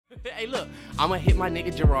Hey, look, I'm gonna hit my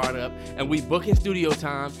nigga Gerard up, and we booking studio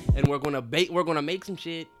time, and we're gonna make some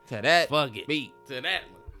shit To that fuck it beat. to that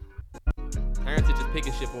one. Parents are just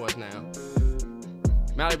picking shit for us now.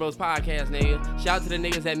 Mallory Bros Podcast, nigga. Shout out to the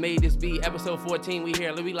niggas that made this beat. Episode 14, we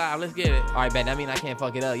here. We live. Let's get it. All right, bet. That mean I can't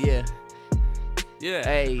fuck it up. Yeah. Yeah.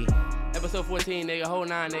 Hey, Episode 14, nigga. Whole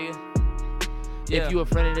 9, nigga. Yeah. if you a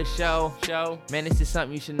friend of the show, man, this is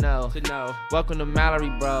something you should know. Welcome to Mallory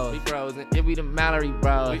Bros. We frozen. Yeah, we the Mallory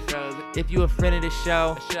Bros. We frozen. If you a friend of the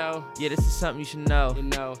show, Show. yeah, this is something you should know. You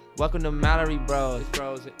know. Welcome to Mallory Bros. We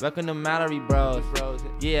frozen. Welcome to Mallory Bros. We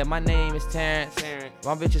frozen. Yeah, my name is Terrence.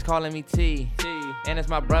 My bitch is calling me T. And it's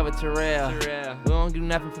my brother Terrell. We don't do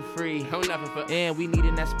nothing for free. No nothing for And we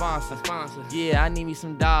needing that sponsor. sponsor. Yeah, I need me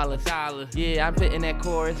some dollars. Dollar. Yeah, I'm fitting that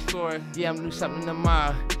chorus. Score. Yeah, I'm gonna do something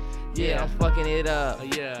tomorrow. Yeah, Yeah. I'm fucking it up.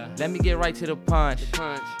 Yeah. Let me get right to the punch.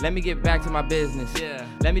 Punch. Let me get back to my business. Yeah.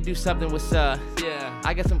 Let me do something with Yeah.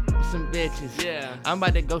 I got some bitches. Yeah. I'm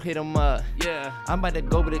about to go hit them up. Yeah. I'm about to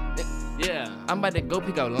go Yeah. I'm about to go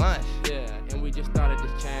pick up lunch. Yeah. And we just started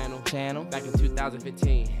this channel back in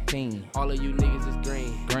 2015. Team. All of you niggas is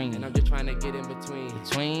green. And I'm just trying to get in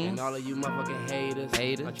between. And all of you motherfucking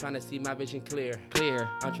haters. I'm trying to see my vision clear.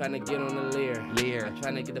 I'm trying to get on the leer. I'm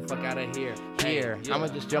trying to get the fuck out of here. Here. Yeah. I'ma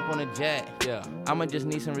just jump on a jet. Yeah. I'ma just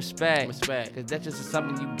need some respect. Respect. Cause that's just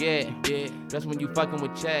something you get. Yeah. That's when you fucking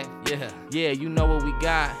with check. Yeah. Yeah, you know what we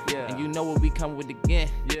got. Yeah. And you know what we come with again.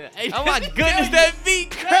 Yeah. Oh my goodness, that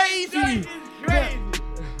beat crazy. Crazy.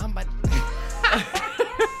 I'm about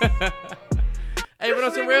Hey, but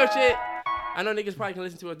on some real shit, I know niggas probably can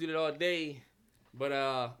listen to us do that all day, but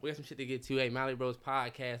we got some shit to get to. Hey, Mallory Bros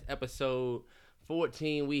Podcast, episode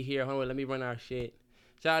 14. We here. Hold on, let me run our shit.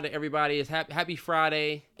 Shout out to everybody. It's happy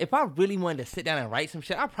Friday. If I really wanted to sit down and write some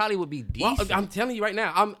shit, I probably would be decent. Well, I'm telling you right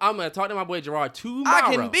now, I'm gonna talk to my boy Gerard tomorrow.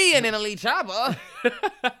 I can be an elite chopper.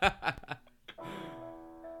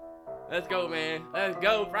 Let's go, man. Let's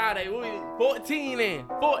go. Friday. We 14 in.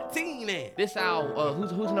 14 in. This our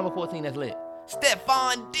who's number 14 that's lit?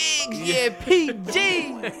 Stephon Diggs, yeah,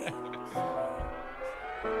 PG.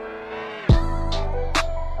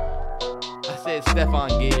 I said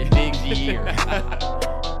Stephon Diggs year.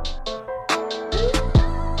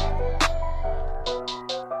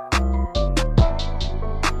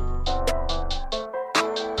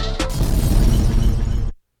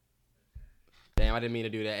 Damn, I didn't mean to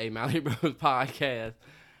do that. Hey, Mallory Bros Podcast,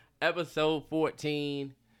 episode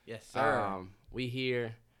 14. Yes, sir. We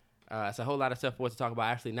here. It's a whole lot of stuff for us to talk about.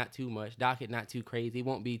 Actually, not too much. Docket, not too crazy. It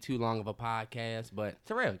won't be too long of a podcast, but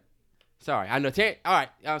Terrell. Sorry, I know. All right,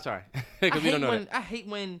 I'm sorry. Because we don't know that. I hate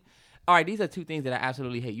when. All right, these are two things that I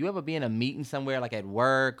absolutely hate. You ever be in a meeting somewhere, like at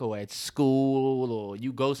work or at school, or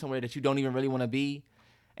you go somewhere that you don't even really want to be,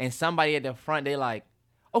 and somebody at the front, they like,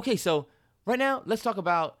 okay, so right now, let's talk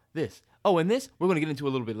about this. Oh, and this, we're going to get into a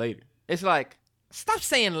little bit later. It's like, stop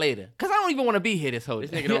saying later, because I don't even want to be here this whole time.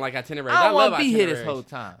 This nigga don't like itineraries. I don't want love to be here itineraries. this whole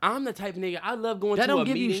time. I'm the type of nigga, I love going That to a don't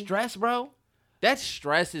give meeting. you stress, bro? That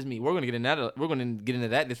stresses me. We're gonna get into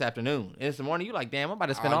that this afternoon. And it's the morning. You like, damn, I'm about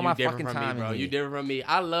to spend all my fucking time bro. in here. You different from me.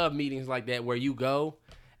 I love meetings like that where you go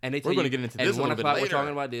and they tell We're gonna you, get into at this a 1 little bit o'clock we're later.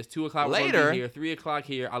 talking about this, 2 o'clock we're Later. gonna be here, 3 o'clock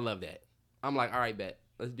here. I love that. I'm like, all right, bet.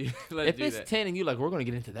 Let's do If it's that. 10 and you like, we're gonna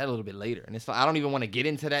get into that a little bit later, and it's like, I don't even want to get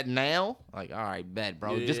into that now. Like, all right, bet,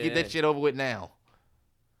 bro. Just get Yeah. that shit over with now.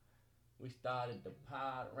 We started the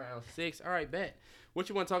pod around 6. All right, bet. What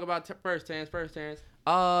you want to talk about first, Terrence?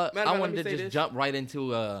 I let wanted me to say just this. jump right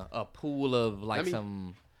into a pool of like Let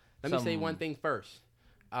me say one thing first.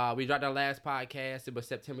 We dropped our last podcast. It was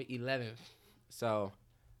September 11th. So,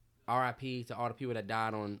 RIP to all the people that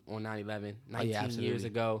died on 9/11, 19 years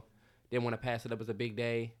ago. Didn't want to pass it up as a big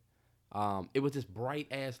day. It was this bright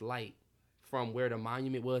ass light from where the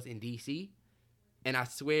monument was in D.C. And I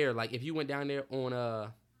swear, like if you went down there on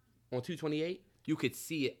 228, you could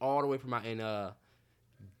see it all the way from out in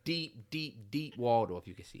deep Waldorf.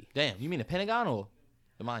 You could see. Damn, you mean the Pentagon or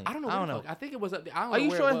the monument? I don't know. I don't know. I think it was up there. I don't Are know you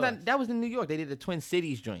where sure it it's was. not? That was in New York. They did the Twin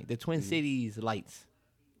Cities joint. The Twin Cities lights.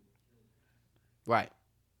 Right.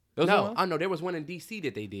 Those are the ones? I know there was one in D.C.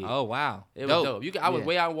 that they did. Oh wow, It was dope. I was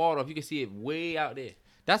way out in Waldorf. You could see it way out there.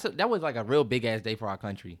 That was like a real big ass day for our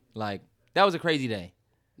country. Like that was a crazy day.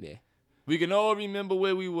 Yeah. We can all remember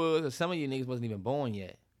where we was. Some of you niggas wasn't even born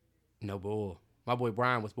yet. No bull. My boy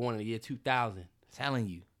Brian was born in the year 2000. Telling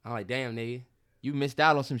you, I'm like, damn, nigga. you missed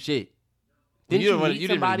out on some shit. Didn't you you meet didn't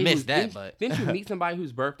somebody really who's- miss that, but Didn't you meet somebody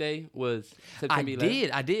whose birthday was September 11th?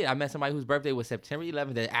 I did. I met somebody whose birthday was September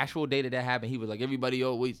 11th. The actual day that happened, he was like, everybody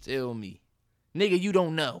always tell me, nigga, you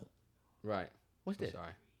don't know. Right. What's I'm that?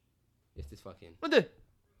 sorry. It's this fucking. What the?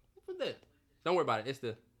 What's that? Don't worry about it. It's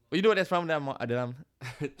the. Well, you know what that's from? That I'm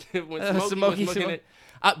when Smokey was smoking it.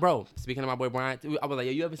 Bro, speaking of my boy Brian, I was like,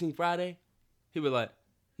 yo, you ever seen Friday? He was like,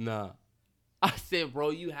 nah. I said, bro,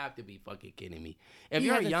 you have to be fucking kidding me. If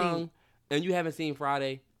you're young and you haven't seen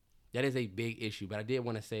Friday, that is a big issue. But I did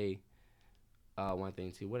want to say one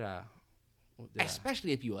thing too.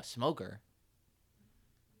 Especially if you're a smoker.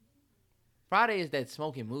 Friday is that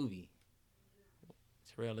smoking movie.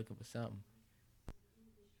 It's real looking for something.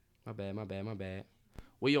 My bad.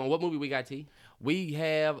 What movie we got, T? We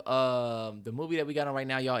have the movie that we got on right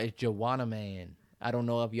now, y'all, is Juwanna Mann. I don't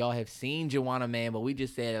know if y'all have seen Juwanna Mann, but we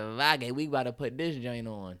just said, we about to put this joint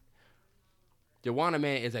on. Juwanna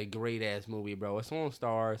Mann is a great ass movie, bro. It's on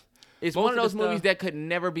Stars. It's one of those movies that could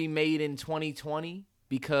never be made in 2020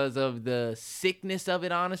 because of the sickness of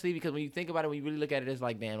it, honestly. Because when you think about it, when you really look at it, it's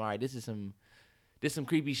like, damn, all right, this is some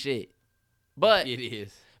creepy shit. But it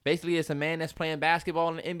is. Basically, it's a man that's playing basketball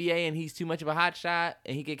in the NBA, and he's too much of a hot shot,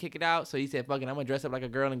 and he can kick it out. So he said, fuck it, I'm going to dress up like a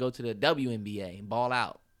girl and go to the WNBA and ball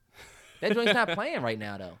out. That joint's not playing right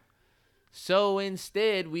now, though. So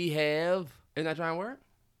instead, we have... Isn't that trying to work?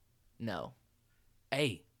 No.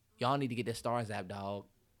 Hey, y'all need to get the Stars app, dog.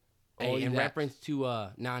 Hey, in reference to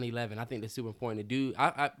 9/11, I think that's super important. The dude,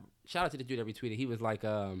 I shout out to the dude that retweeted. He was like,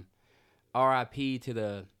 R.I.P. to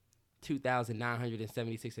the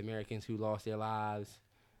 2,976 Americans who lost their lives.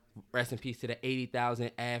 Rest in peace to the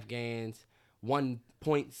 80,000 Afghans,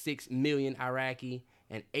 1.6 million Iraqi,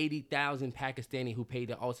 and 80,000 Pakistani who paid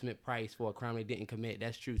the ultimate price for a crime they didn't commit.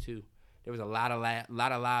 That's true too. There was a lot of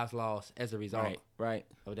lives lost as a result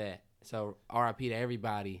of that. So RIP to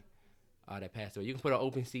everybody that passed away. You can put an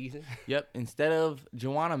open season. Yep. Instead of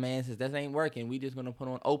Juwanna Mann, since that ain't working, we just gonna put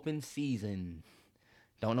on open season.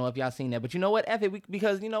 Don't know if y'all seen that, but you know what? F it,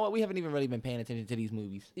 because you know what? We haven't even really been paying attention to these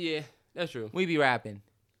movies. Yeah, that's true. We be rapping.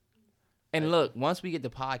 And look, once we get the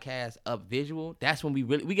podcast up visual, that's when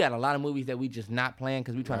we got a lot of movies that we just not playing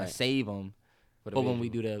because we trying to save them. But when we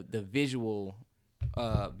do the visuals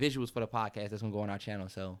for the podcast, that's gonna go on our channel.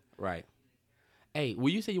 So right. Hey, well,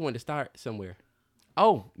 you said you wanted to start somewhere.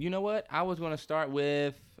 Oh, you know what? I was gonna start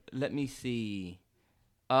with. Let me see.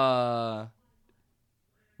 We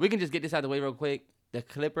can just get this out of the way real quick. The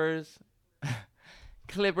Clippers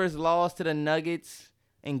lost to the Nuggets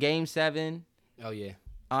in Game 7. Oh yeah.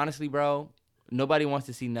 Honestly, bro, nobody wants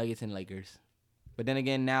to see Nuggets and Lakers. But then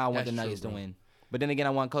again, now I want the Nuggets to win. But then again,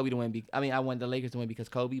 I want Kobe to win. I want the Lakers to win because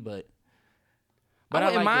Kobe, but I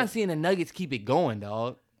wouldn't mind seeing the Nuggets keep it going,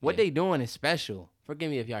 dog. What they doing is special. Forgive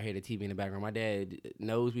me if y'all hear the TV in the background. My dad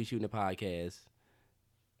knows we shooting a podcast.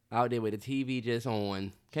 Out there with the TV just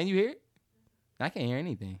on. Can you hear it? I can't hear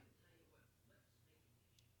anything.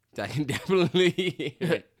 I can definitely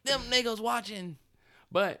hear it. Them niggas watching.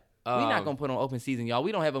 But we not going to put on open season, y'all.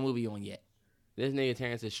 We don't have a movie on yet. This nigga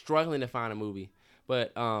Terrence is struggling to find a movie.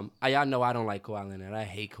 But y'all know I don't like Kawhi Leonard. I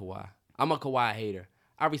hate Kawhi. I'm a Kawhi hater.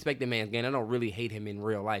 I respect the man's game. I don't really hate him in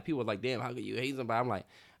real life. People are like, damn, how could you hate somebody? I'm like,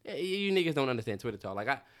 you niggas don't understand Twitter talk.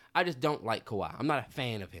 Like, I just don't like Kawhi. I'm not a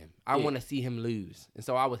fan of him. I want to see him lose. And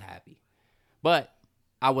so I was happy. But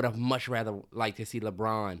I would have much rather liked to see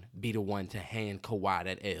LeBron be the one to hand Kawhi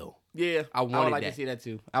that L. Yeah, I would like to see that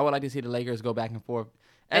too. I would like to see the Lakers go back and forth.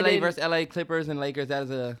 LA versus LA, Clippers and Lakers, that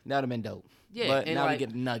would have been dope. Yeah, but now we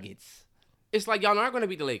get Nuggets. It's like y'all aren't going to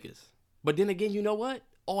beat the Lakers. But then again, you know what?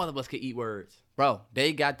 All of us could eat words. Bro,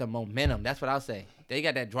 they got the momentum. That's what I'll say. They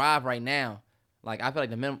got that drive right now. Like, I feel like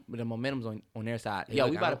the momentum's on their side. Yo,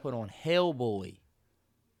 we about to put on Hellboy.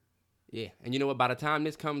 Yeah, and you know what? By the time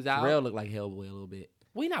this comes out... Real look like Hellboy a little bit.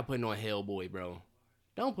 We not putting on Hellboy, bro.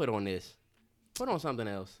 Don't put on this. Put on something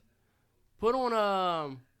else. Put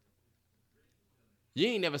on, You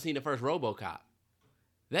ain't never seen the first RoboCop.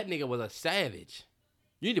 That nigga was a savage.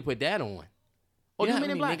 You need to put that on. Oh, do Men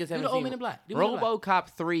in Black. Do the old Men in Black. RoboCop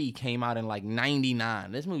 3 came out in like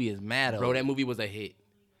 99. This movie is mad. Bro, that movie was a hit.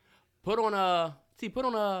 Put on,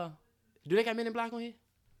 do they got Men in Black on here?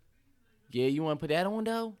 Yeah, you want to put that on,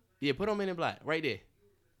 though? Yeah, put on Men in Black. Right there.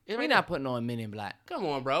 We're not putting on Men in Black. Come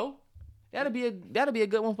on, bro. That'll be a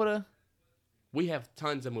good one for the... We have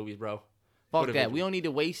tons of movies, bro. Fuck that. We don't need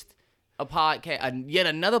to waste a podcast, yet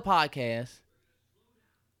another podcast.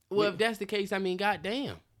 Well, if that's the case, I mean,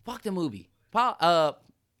 goddamn. Fuck the movie. We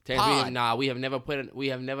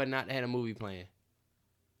have never not had a movie playing.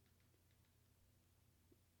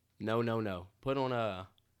 No. Put on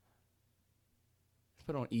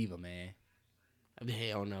Eva, man.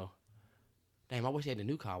 Hell no. Damn, I wish they had the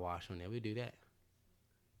new car wash on there. We'd do that.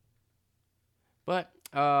 But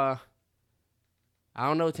I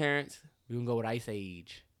don't know, Terrence. We can go with Ice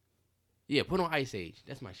Age. Yeah, put on Ice Age.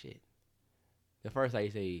 That's my shit. The first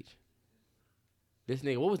Ice Age. This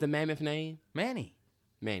nigga, what was the mammoth name? Manny.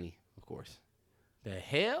 Manny, of course. The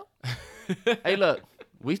hell? Hey, look,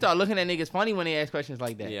 we start looking at niggas funny when they ask questions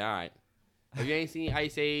like that. Yeah, all right. If you ain't seen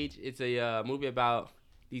Ice Age, it's a movie about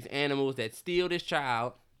these animals that steal this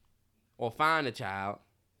child or find a child.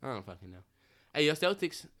 I don't fucking know. Hey, your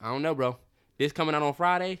Celtics, I don't know, bro. This coming out on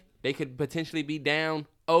Friday, they could potentially be down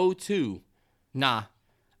 0-2. Nah.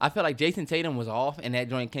 I feel like Jason Tatum was off, and that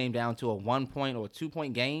joint came down to a 1-point or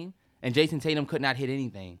 2-point game, and Jason Tatum could not hit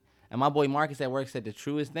anything. And my boy Marcus at work said the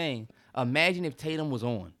truest thing. Imagine if Tatum was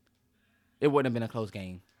on. It wouldn't have been a close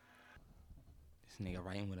game. This nigga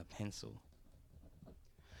writing with a pencil.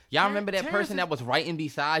 Y'all remember that person that was writing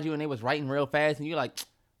beside you, and they was writing real fast, and you're like,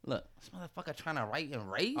 look, this motherfucker trying to write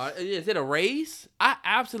and race? Is it a race? I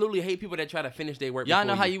absolutely hate people that try to finish their work. Y'all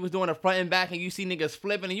know how you was doing a front and back, and you see niggas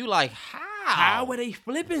flipping, and you like, how? How are they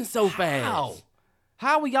flipping so fast?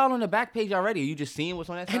 How are y'all on the back page already? Are you just seeing what's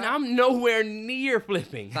on that side? And I'm nowhere near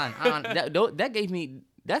flipping. Son, that gave me,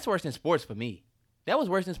 that's worse than sports for me. That was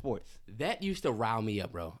worse than sports. That used to rile me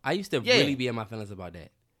up, bro. I used to really be in my feelings about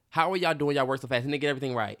that. How are y'all doing y'all work so fast and they get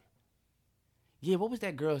everything right? Yeah, what was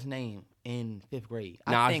that girl's name in 5th grade?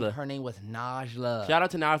 Najla. I think her name was Najla. Shout out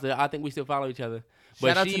to Najla. I think we still follow each other. But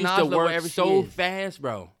Shout out she to used Najla to work wherever she so is. fast,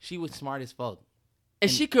 bro. She was smart as fuck. And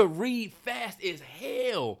she could read fast as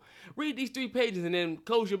hell. Read these 3 pages and then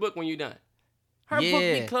close your book when you're done. Her book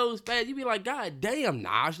be closed fast. You be like, God damn,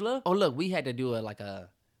 Najla. Oh, look, we had to do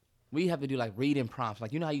reading prompts.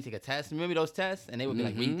 Like, you know how you take a test? Remember those tests? And they would be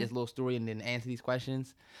like, read this little story and then answer these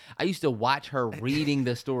questions. I used to watch her reading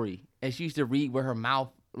the story. And she used to read with her mouth.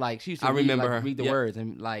 Like, she used to read the words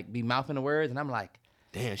and, like, be mouthing the words. And I'm like,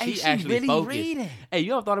 damn, hey, she actually really focused. Reading. Hey,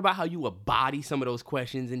 you ever thought about how you would body some of those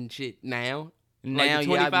questions and shit now? Now, like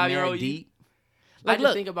the 25-year-old deep. Like, I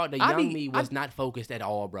just think about the young me was not focused at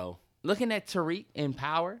all, bro. Looking at Tariq in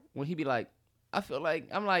Power, when he be like,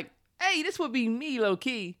 I'm like, hey, this would be me, low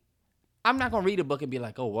key. I'm not gonna read a book and be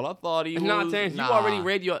like, oh, well, I thought he was. No, Terrence,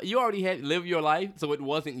 you already had lived your life, so it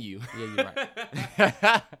wasn't you. Yeah, you're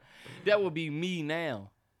right. That would be me now.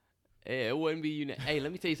 Yeah, it wouldn't be you now. Hey,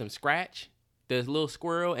 let me tell you something. Scratch, the little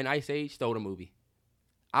squirrel in Ice Age stole the movie.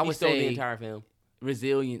 I would say the entire film.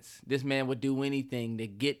 Resilience. This man would do anything to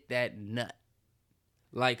get that nut.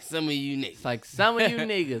 Like some of you niggas. It's like some of you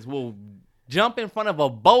niggas will jump in front of a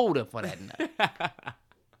boulder for that nut.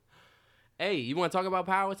 Hey, you want to talk about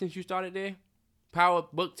Power since you started there? Power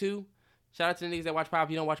Book 2. Shout out to the niggas that watch Power.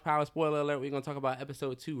 If you don't watch Power, spoiler alert, we're going to talk about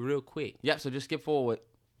episode 2 real quick. Yep, so just skip forward.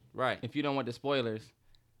 Right. If you don't want the spoilers.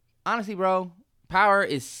 Honestly, bro, Power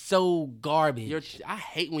is so garbage. I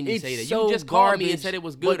hate when you say that. So you just called me and said it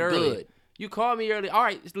was good earlier. Good. You called me earlier. All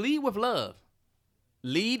right, lead with love.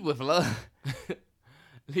 Lead with love.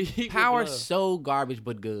 Power so garbage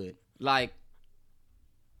but good. Like,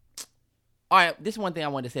 all right, this is one thing I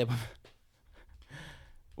wanted to say about.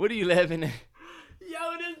 What are you laughing at?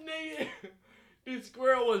 Yo, this nigga, this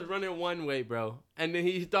squirrel was running one way, bro, and then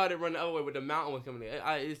he started running the other way, but the mountain was coming in.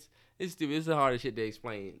 It's stupid. It's the hardest shit to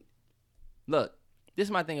explain. Look, this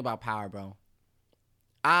is my thing about Power, bro.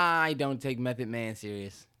 I don't take Method Man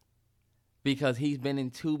serious. Because he's been in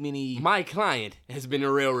too many... My client has been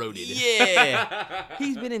railroaded. Yeah.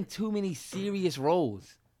 He's been in too many serious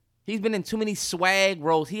roles. He's been in too many swag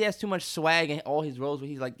roles. He has too much swag in all his roles where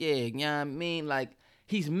he's like, yeah, you know what I mean? Like,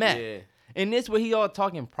 he's meth. Yeah. And this where he all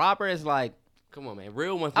talking proper is like... Come on, man.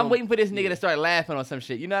 Real ones... I'm waiting for this nigga to start laughing on some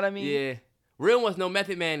shit. You know what I mean? Yeah. Real ones know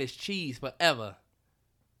Method Man is cheese forever.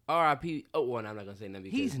 R.I.P. Oh, well, I'm not going to say nothing.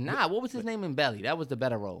 He's not. What was his name in Belly? That was the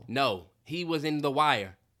better role. No. He was in The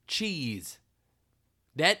Wire. Cheese.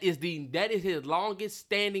 That is his longest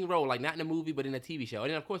standing role, like not in a movie, but in a TV show.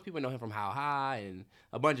 And then of course people know him from How High and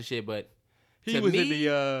a bunch of shit. But he was in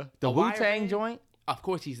the Wu-Tang joint. Of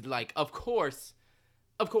course he's like, of course,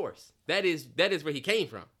 that is where he came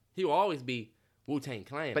from. He will always be Wu-Tang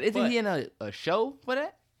Clan. But isn't he in a show for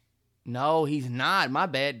that? No, he's not. My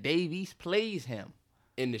bad. Dave East plays him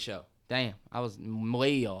in the show. Damn, I was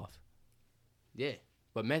way off. Yeah.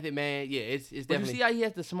 But Method Man, yeah, it's definitely. But you see how he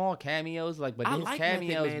has the small cameos, like, but his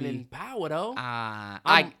cameos Method Man in Power though.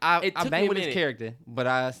 I bang with his character,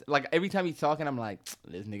 but like every time he's talking, I'm like,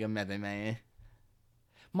 this nigga Method Man.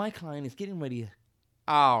 My client is getting ready.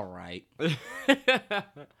 All right.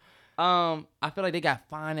 I feel like they got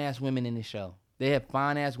fine ass women in this show. They have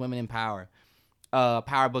fine ass women in Power.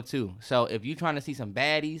 Power Book 2. So if you're trying to see some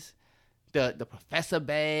baddies, the professor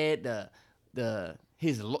bad, the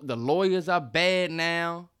lawyers are bad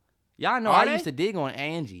now. Y'all know I used to dig on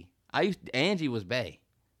Angie. Angie was bae.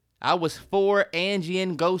 I was for Angie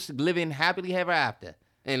and Ghost living happily ever after.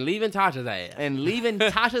 And leaving Tasha's ass. And leaving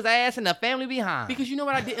Tasha's ass and the family behind. Because you know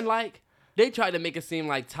what I didn't like? They tried to make it seem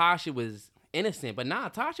like Tasha was innocent. But nah,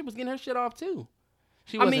 Tasha was getting her shit off too.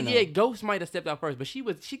 She wasn't. Yeah, Ghost might have stepped out first, but she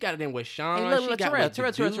got it in with Sean. Hey, look,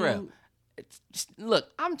 Terrell. Look,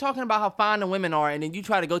 I'm talking about how fine the women are, and then you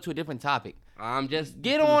try to go to a different topic. I'm just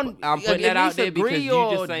get on. I'm putting that out there because you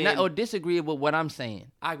just saying or disagree with what I'm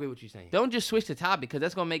saying. I agree with what you're saying. Don't just switch the topic because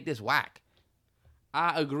that's gonna make this whack.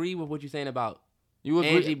 I agree with what you're saying about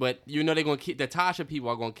Angie, but you know they're gonna the Tasha people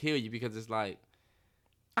are gonna kill you because it's like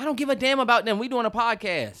I don't give a damn about them. We doing a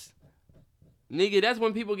podcast, nigga. That's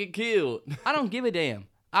when people get killed. I don't give a damn.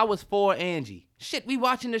 I was for Angie. Shit, we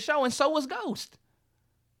watching the show, and so was Ghost.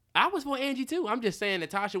 I was for Angie too. I'm just saying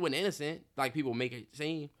that Tasha wasn't innocent, like people make it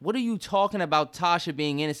seem. What are you talking about Tasha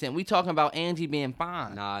being innocent? We talking about Angie being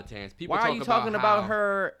fine. Nah, Terrence. People Why are you talking about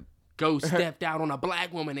her? Ghost stepped out on a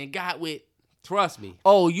black woman and got with. Trust me.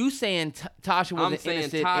 Oh, you saying Tasha wasn't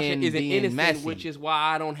innocent? Tasha isn't innocent, messy. which is why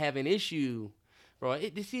I don't have an issue, bro.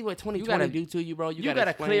 You see what 2020 do to you, bro? You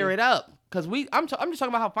gotta clear it up, cause I'm just talking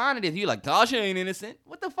about how fine it is. You like Tasha ain't innocent.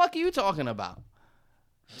 What the fuck are you talking about?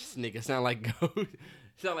 This nigga sound like Ghost.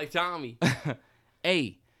 Sound like Tommy.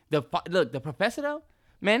 Hey, the professor though,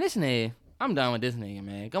 man, this nigga, I'm done with this nigga,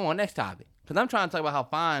 man. Come on, next topic, cause I'm trying to talk about how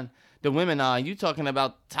fine the women are. You talking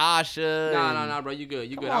about Tasha? Nah, bro. You good?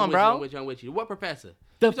 You good? I'm with you. What professor?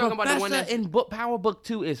 The professor about the one in Power Book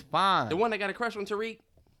 2 is fine. The one that got a crush on Tariq.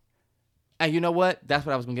 And you know what? That's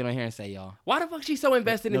what I was gonna get on here and say, y'all. Why the fuck she so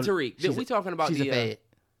invested in Tariq? We talking about she's a fed.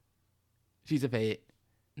 She's a fed.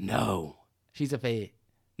 No, she's a fed.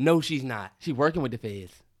 No, she's not. She working with the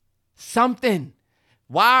feds. Something.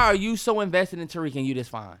 Why are you so invested in Tariq and you this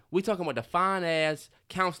fine? We talking about the fine ass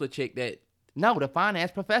counselor chick that. No, the fine ass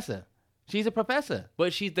professor. She's a professor.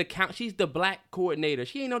 But she's the black coordinator.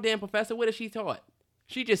 She ain't no damn professor. What is she taught?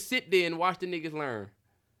 She just sit there and watch the niggas learn.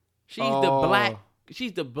 She's the black.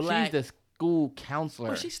 She's the school counselor.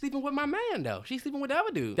 But she's sleeping with my man though. She's sleeping with the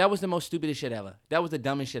other dude. That was the most stupidest shit ever. That was the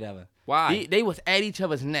dumbest shit ever. Why? They was at each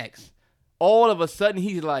other's necks. All of a sudden,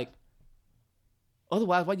 he's like,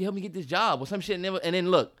 otherwise, why'd you help me get this job? Or some shit. And then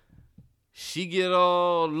look, she get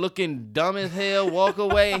all looking dumb as hell, walk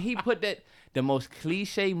away. And he put the most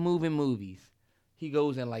cliche move in movies. He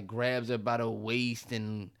goes and like grabs her by the waist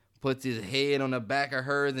and puts his head on the back of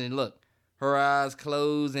hers. And look, her eyes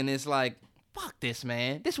closed. And it's like, fuck this,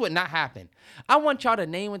 man. This would not happen. I want y'all to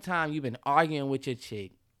name a time you've been arguing with your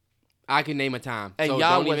chick. I can name a time. And so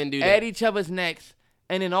y'all don't even do at that. Each other's necks.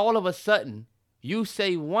 And then all of a sudden, you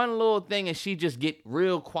say one little thing and she just get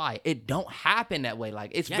real quiet. It don't happen that way.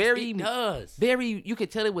 Like, it's it does. Very, you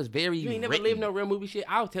could tell it was very You ain't written. never lived no real movie shit.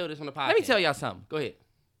 I'll tell this on the podcast. Let me tell y'all something. Go ahead.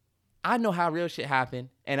 I know how real shit happened.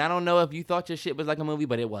 And I don't know if you thought your shit was like a movie,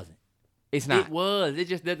 but it wasn't. It's not. It was. It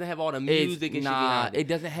just doesn't have all the music and shit behind it. It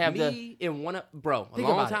doesn't have a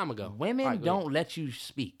long time ago. Women don't let you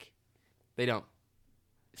speak. They don't.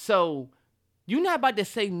 So you're not about to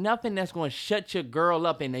say nothing that's going to shut your girl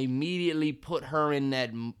up and immediately put her in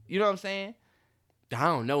that, you know what I'm saying? I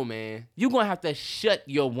don't know, man. You're going to have to shut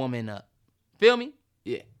your woman up. Feel me?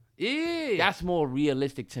 Yeah. Yeah. That's more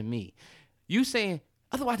realistic to me. You saying,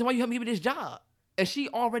 otherwise, why you help me with this job? And she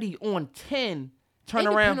already on 10, turn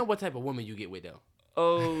around. Depending on what type of woman you get with, though.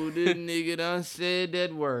 Oh, this nigga done said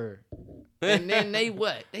that word. And then they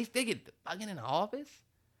what? They get fucking in the office?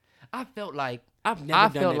 I felt like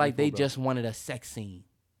they just wanted a sex scene.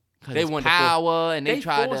 They wanted power, and they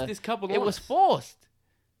tried to. This couple it was forced.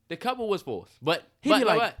 The couple was forced, but he be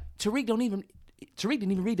like, Tariq didn't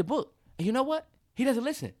even read the book, and you know what? He doesn't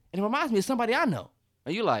listen, and it reminds me of somebody I know.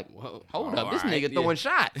 And you like, hold up, this nigga throwing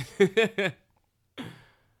shots.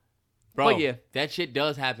 Bro, but yeah, that shit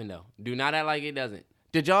does happen though. Do not act like it doesn't.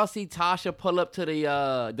 Did y'all see Tasha pull up to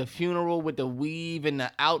the funeral with the weave and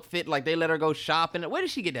the outfit? Like they let her go shopping. Where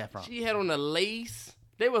did she get that from? She had on the lace.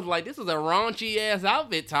 They was like, this is a raunchy ass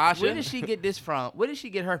outfit, Tasha. Where did she get this from? Where did she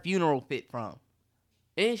get her funeral fit from?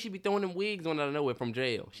 And she be throwing them wigs on out of nowhere from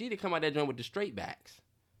jail. She need to come out that joint with the straight backs.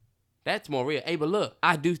 That's more real. Hey, but look.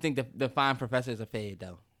 I do think the fine professor is a fed,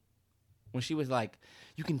 though. When she was like,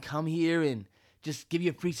 you can come here and just give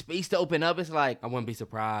you a free space to open up. It's like, I wouldn't be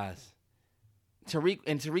surprised.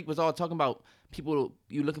 Tariq was all talking about people,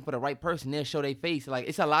 you looking for the right person, they'll show their face. Like,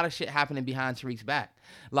 it's a lot of shit happening behind Tariq's back.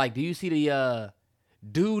 Like, do you see the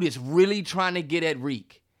dude is really trying to get at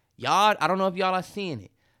Reek? Y'all, I don't know if y'all are seeing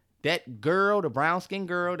it. That girl, the brown-skinned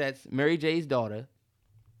girl, that's Mary J's daughter,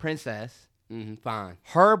 Princess. Fine.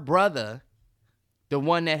 Her brother, the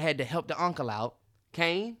one that had to help the uncle out.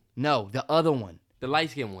 Kane? No, the other one. The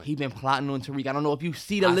light-skinned one. He been plotting on Tariq. I don't know if you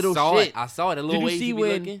see the little shit. I saw it. The little way he be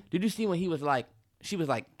looking. Did you see when he was like, she was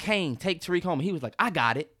like, Kane, take Tariq home. And he was like, I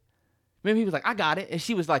got it. Remember, he was like, I got it. And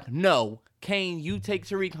she was like, no, Kane, you take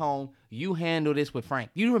Tariq home. You handle this with Frank.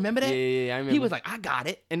 You remember that? Yeah, I remember. He was like, I got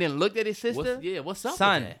it. And then looked at his sister. What's up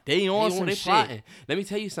Son, with that? they on some shit. Plotting. Let me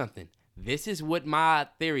tell you something. This is what my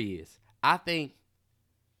theory is. I think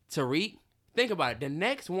Tariq, think about it. The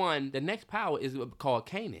next power is called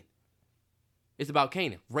Kanan. It's about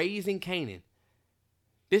Kanan. Raising Kanan.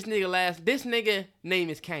 This nigga name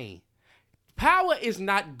is Kane. Power is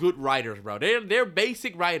not good writers, bro. They're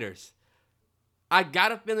basic writers. I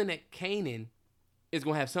got a feeling that Kanan is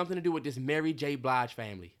going to have something to do with this Mary J. Blige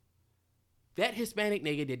family. That Hispanic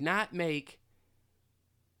nigga did not make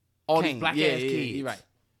all these black-ass kids. You're right.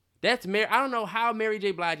 That's Mary. I don't know how Mary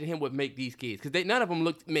J. Blige and him would make these kids because none of them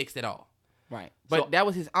looked mixed at all. Right. But that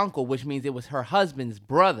was his uncle, which means it was her husband's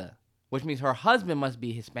brother, which means her husband must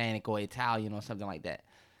be Hispanic or Italian or something like that.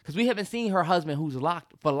 Because we haven't seen her husband who's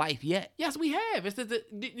locked for life yet. Yes, we have. Did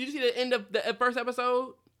you see the end of the first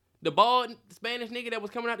episode? The bald Spanish nigga that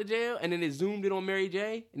was coming out to jail, and then it zoomed in on Mary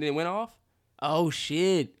J, and then it went off. Oh,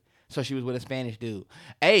 shit. So she was with a Spanish dude.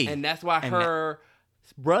 Hey. And that's why her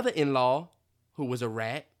brother-in-law, who was a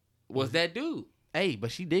rat, was that dude. Hey,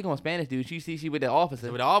 but she dig on Spanish dude. She with the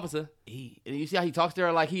officer. With the officer. You see how he talks to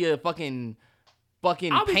her like he a fucking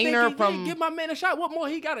painter from... Give my man a shot. What more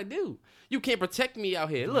he got to do? You can't protect me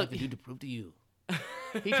out here. Look. To prove to you.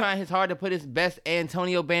 He trying his hard to put his best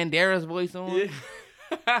Antonio Banderas voice on. Yeah.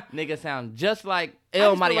 Nigga sound just like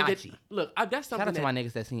El Mariachi. Look, that's something. Shout out to my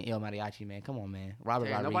niggas that seen El Mariachi, man. Come on, man. Robert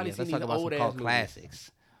Rodriguez. Let's talk about some cult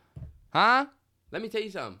classics. Huh? Let me tell you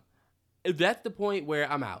something. If that's the point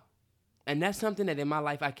where I'm out. And that's something that in my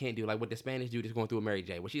life I can't do. Like what the Spanish dude is going through with Mary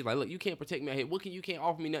J. Where she's like, look, you can't protect me out here. You can't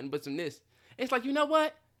offer me nothing but some this. It's like, you know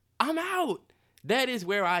what? I'm out. That is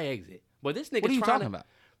where I exit. But this nigga what are you talking about?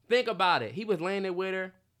 Think about it. He was laying there with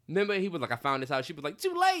her. Remember, he was like, I found this out. She was like,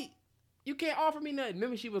 too late. You can't offer me nothing.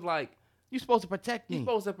 Remember, she was like, you're supposed to protect me.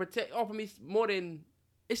 You're supposed to offer me more than...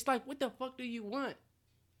 It's like, what the fuck do you want?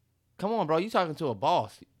 Come on, bro. You talking to a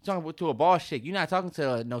boss. You talking to a boss chick. You're not talking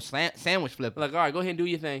to no sandwich flipper. Like, all right, go ahead and do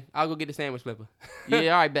your thing. I'll go get the sandwich flipper.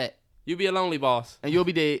 Yeah, all right, bet. You be a lonely boss. And you'll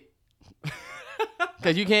be dead.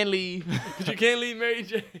 Because you can't leave. Because you can't leave Mary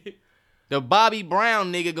J. The Bobby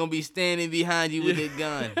Brown nigga gonna be standing behind you with his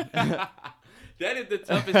gun. That is the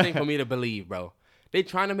toughest thing for me to believe, bro. They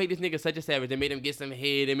trying to make this nigga such a savage. They made him get some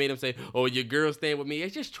head. They made him say, oh, your girl stand with me.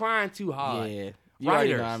 It's just trying too hard. Yeah.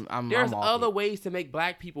 Writers. There's other ways to make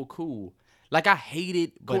black people cool. Like, I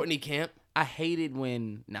hated... Courtney Kemp. I hated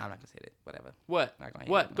when... Nah, I'm not going to say that. Whatever. What?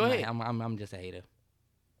 What? Go ahead. I'm just a hater.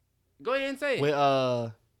 Go ahead and say it.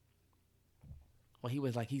 Well, he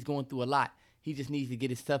was like, he's going through a lot. He just needs to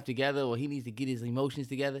get his stuff together, or he needs to get his emotions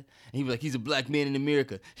together. And he was like, he's a black man in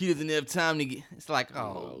America. He doesn't have time to get... It's like,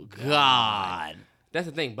 oh God. That's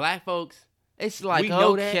the thing. Black folks... It's like,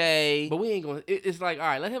 okay. But we ain't going to... It's like, all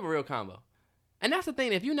right, let's have a real combo. And that's the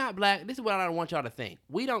thing. If you're not black, this is what I don't want y'all to think.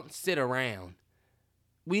 We don't sit around.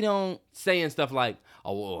 We don't saying stuff like,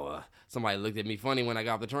 oh, somebody looked at me funny when I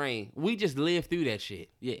got off the train. We just live through that shit.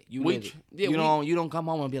 Yeah, you don't come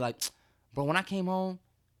home and be like, bro, when I came home,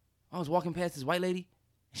 I was walking past this white lady,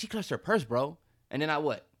 and she clutched her purse, bro. And then I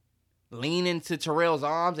lean into Terrell's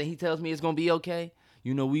arms, and he tells me it's going to be okay.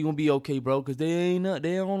 You know, we going to be okay, bro, because they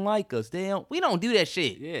don't like us. We don't do that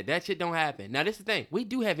shit. Yeah, that shit don't happen. Now, this is the thing. We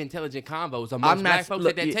do have intelligent combos amongst black folks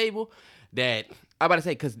at that table that... I'm about to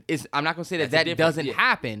say, because I'm not going to say that doesn't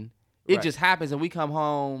happen. It just happens, and we come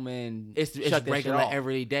home, and it's regular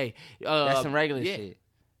every day. That's some regular shit.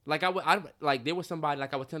 Like, there was somebody,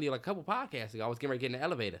 like I was telling you, like a couple podcasts ago, I was getting ready to get in the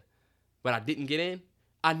elevator, but I didn't get in.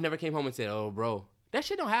 I never came home and said, oh, bro. That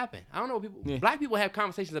shit don't happen. I don't know what people... Yeah. Black people have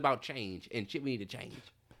conversations about change and shit we need to change.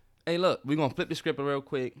 Hey, look, we're going to flip the script real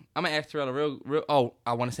quick. I'm going to ask Terrell a real... Oh,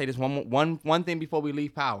 I want to say this one thing before we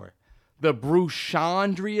leave Power. The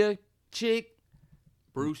Bruchandria chick.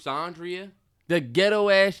 Bruchandria? The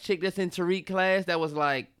ghetto-ass chick that's in Tariq class that was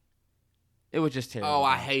like... It was just terrible. Oh,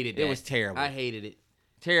 I hated that. It was terrible. I hated it.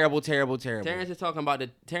 Terrible. Terrence talking about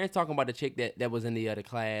the chick that was in the other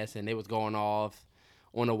class and they was going off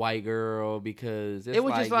on a white girl because it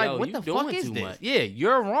was just like, what the fuck is this? Yeah,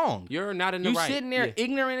 you're wrong. You're not in the right. You sitting there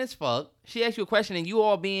ignorant as fuck. She asked you a question and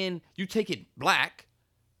you take it black.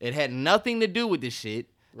 It had nothing to do with this shit.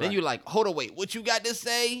 Right. Then you're like, hold on, wait, what you got to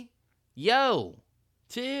say? Yo.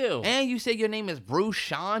 Chill. And you say your name is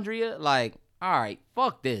Bruchandria? Like, all right,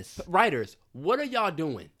 fuck this. Writers, what are y'all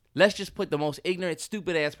doing? Let's just put the most ignorant,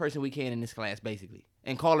 stupid-ass person we can in this class, basically,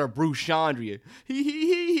 and call her Bruchandria.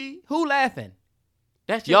 Who laughing?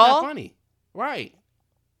 That's just not funny. Right.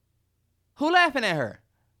 Who laughing at her?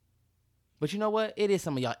 But you know what? It is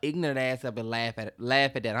some of y'all ignorant ass up and laugh at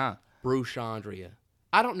that, huh? Bruchandria.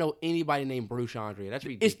 I don't know anybody named Bruce Chandria. That's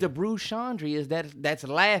ridiculous. It's the Bruce Chandrias that's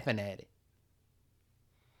laughing at it.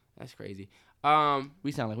 That's crazy.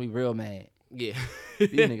 We sound like we real mad. Yeah. These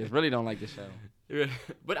niggas really don't like the show.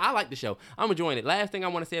 But I like the show. I'm enjoying it. Last thing I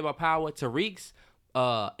want to say about Power, Tariq's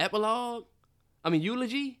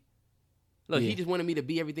eulogy. Look, he just wanted me to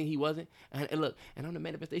be everything he wasn't. And look, and I'm the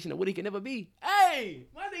manifestation of what he can never be. Hey,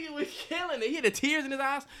 my nigga was killing it. He had the tears in his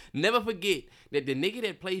eyes. Never forget that the nigga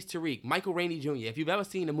that plays Tariq, Michael Rainey Jr., if you've ever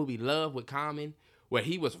seen the movie Love with Common, where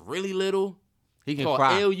he was really little, he can called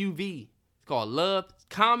cry. LUV. It's called Love.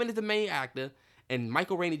 Common is the main actor, and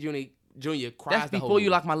Michael Rainey Jr. cries That's the whole before movie. You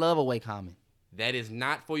Lock My Love Away, Common. That is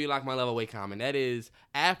not For You Lock My Love Away, Common. That is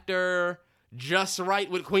after Just Right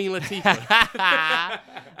with Queen Latifah.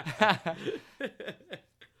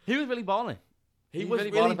 He was really balling. He was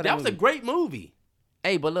really balling. That was a great movie.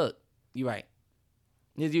 Hey, but look, you're right.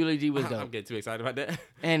 His eulogy was dope. I'm getting too excited about that.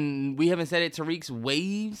 And we haven't said it. Tariq's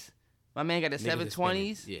Waves. My man got the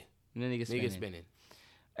 720s. Yeah. And then niggas spinning.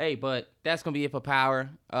 Hey, but that's gonna be it for Power.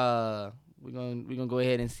 We're gonna go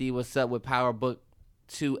ahead and see what's up with Power Book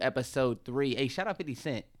 2 Episode 3. Hey, shout out 50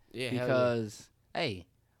 Cent. Yeah, because hey,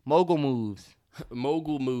 mogul moves.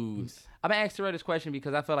 Mogul moves. I'm gonna ask Terrell this question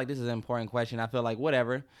because I feel like this is an important question. I feel like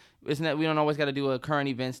whatever. It's not. We don't always got to do a current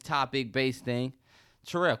events topic based thing.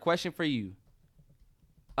 Terrell, question for you.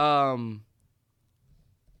 How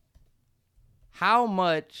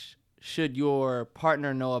much should your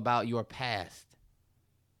partner know about your past?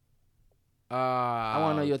 I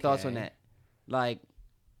want to know your thoughts on that. Like,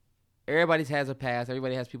 everybody has a past.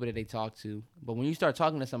 Everybody has people that they talk to. But when you start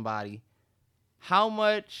talking to somebody, how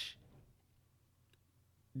much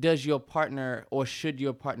does your partner or should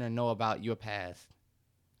your partner know about your past?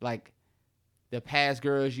 Like, the past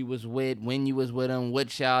girls you was with, when you was with them,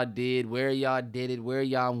 what y'all did, where y'all did it, where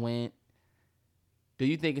y'all went. Do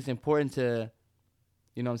you think it's important to,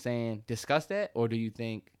 you know what I'm saying, discuss that? Or do you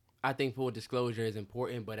think... I think full disclosure is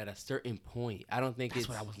important, but at a certain point, I don't think That's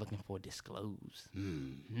what I was looking for, disclose.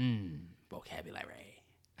 Vocabulary.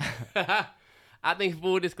 I think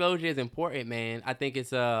full disclosure is important, man. I think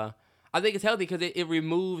it's healthy because it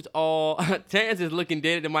removes all... Terrence is looking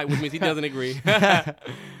dead at the mic, which means he doesn't agree.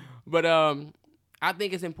 But I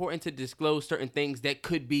think it's important to disclose certain things that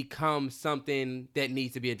could become something that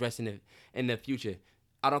needs to be addressed in the future.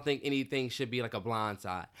 I don't think anything should be like a blind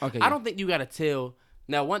side. Okay, I don't think you got to tell...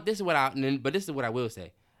 Now, this is what I will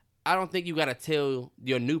say. I don't think you got to tell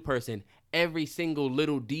your new person every single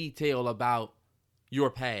little detail about your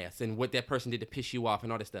past and what that person did to piss you off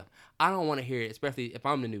and all this stuff. I don't want to hear it, especially if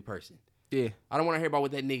I'm the new person. Yeah. I don't want to hear about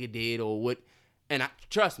what that nigga did or what. And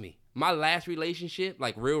trust me, my last relationship,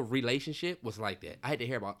 like real relationship, was like that. I had to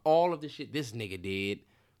hear about all of the shit this nigga did,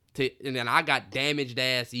 and then I got damaged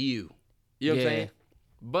ass you. You know what I'm saying?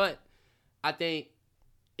 But I think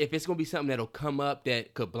if it's gonna be something that'll come up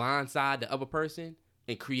that could blindside the other person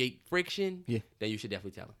and create friction, then you should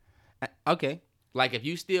definitely tell them. Okay. Like if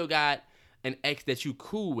you still got an ex that you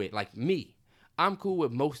cool with, like me, I'm cool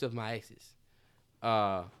with most of my exes.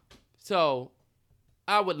 So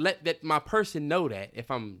I would let my person know that if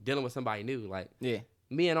I'm dealing with somebody new, like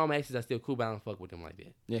me and all my exes are still cool, but I don't fuck with them like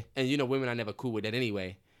that. Yeah. And you know, women are never cool with that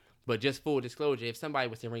anyway. But just full disclosure, if somebody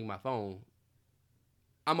was to ring my phone,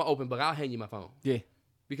 I'm an open book. I'll hand you my phone. Yeah.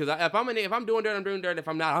 Because if I'm doing dirt, I'm doing dirt. If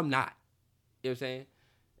I'm not, I'm not. You know what I'm saying?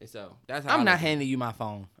 And so that's how I'm not handing you my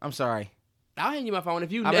phone. I'm sorry. I'll hand you my phone.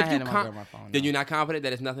 If you I'm not handing my girl my phone. Then you're not confident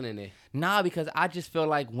that there's nothing in there. Nah, because I just feel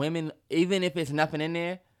like women, even if it's nothing in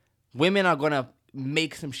there, women are gonna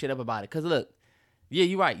make some shit up about it. Cause look, yeah,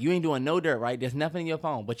 you're right. You ain't doing no dirt, right? There's nothing in your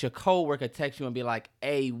phone, but your coworker texts you and be like,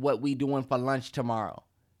 "Hey, what we doing for lunch tomorrow?"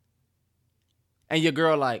 And your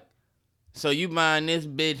girl like, "So you buying this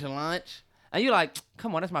bitch lunch?" And you're like,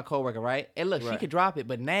 "Come on, that's my coworker, right?" And look, she could drop it,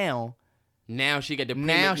 but now she got the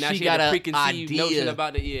preconceived notion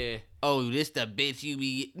about it. Oh, this the bitch you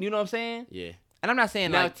be. You know what I'm saying? Yeah. And I'm not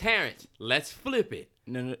saying now, like Terrence, let's flip it.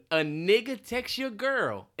 No. A nigga text your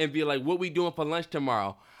girl and be like, "What we doing for lunch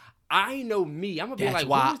tomorrow?" I know me. I'm gonna be like, "That's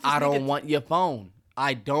why I don't want your phone.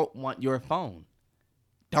 I don't want your phone.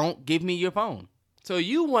 Don't give me your phone." So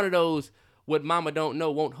you one of those what mama don't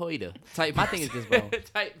know won't hurt her type. My thing is this, bro.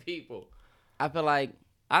 Type people. I feel like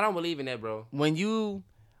I don't believe in that, bro.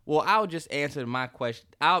 I'll just answer my question.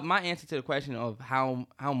 My answer to the question of how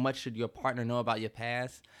much should your partner know about your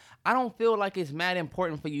past. I don't feel like it's mad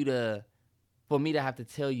important for me to have to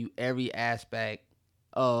tell you every aspect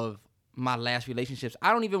of my last relationships.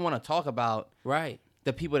 I don't even want to talk about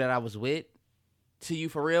the people that I was with to you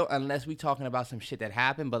for real, unless we talking about some shit that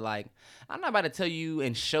happened. But like, I'm not about to tell you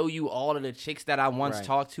and show you all of the chicks that I once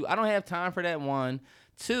talked to. I don't have time for that. 1,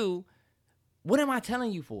 2. what am I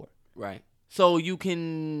telling you for? Right. So you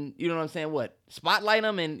can, you know what I'm saying? What? Spotlight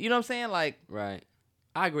them and, you know what I'm saying? Like. Right.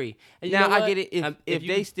 I agree. And now, I get it. If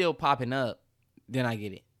they still popping up, then I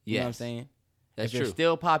get it. You know what I'm saying? That's if true. They're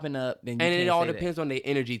still popping up, then you and can't it all say depends on their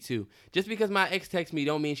energy, too. Just because my ex texts me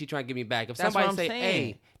don't mean she trying to get me back. If That's somebody what I'm say, saying.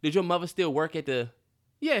 hey, did your mother still work at the...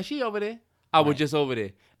 Yeah, she over there. I was just over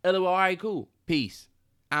there. LOL, all right, cool. Peace.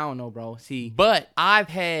 I don't know, bro. See, but I've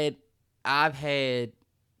had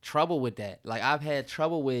trouble with that. Like, I've had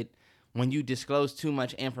trouble with when you disclose too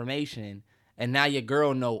much information and now your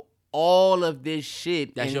girl know all of this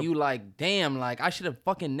shit and you like, damn, like, I should have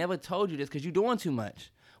fucking never told you this because you're doing too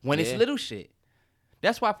much when it's little shit.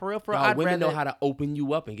 That's why, for real, women know how to open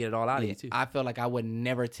you up and get it all out of you, too. I feel like I would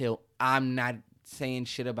never tell. I'm not saying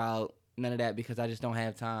shit about none of that because I just don't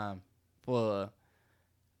have time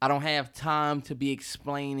I don't have time to be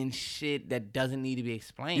explaining shit that doesn't need to be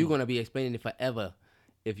explained. You're going to be explaining it forever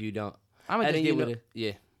if you don't. I'm going to just deal with it.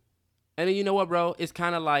 Yeah. And then you know what, bro? It's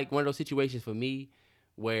kind of like one of those situations for me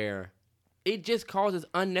where it just causes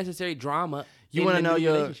unnecessary drama in the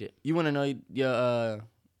relationship. You want to know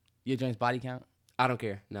your joint's body count? I don't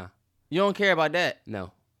care. Nah. You don't care about that?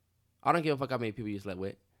 No. I don't give a fuck how many people you slept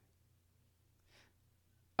with.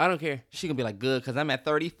 I don't care. She gonna be like, good, because I'm at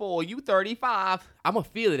 34. You 35. I'm gonna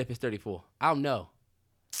feel it if it's 34. I don't know.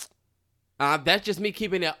 That's just me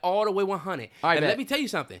keeping it all the way 100. All right, and let me tell you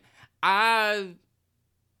something.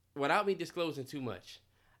 Without me disclosing too much,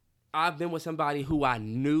 I've been with somebody who I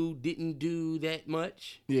knew didn't do that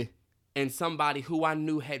much. Yeah. And somebody who I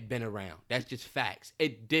knew had been around. That's just facts.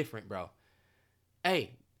 It's different, bro.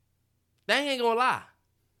 Hey, they ain't gonna lie.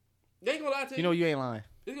 They ain't gonna lie to you. You know you ain't lying.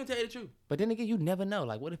 They're gonna tell you the truth. But then again, you never know.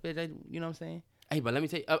 Like, what if it, you know what I'm saying? Hey, but let me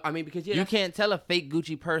tell you, I mean, because you can't tell a fake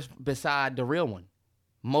Gucci purse beside the real one.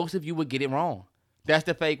 Most of you would get it wrong. That's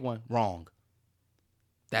the fake one. Wrong.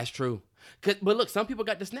 That's true. But look, some people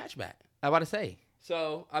got the snatchback. I about to say.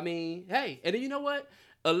 So, I mean, hey, and then you know what?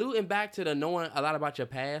 Alluding back to the knowing a lot about your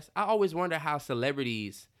past, I always wonder how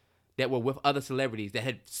celebrities that were with other celebrities that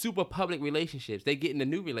had super public relationships, they get in a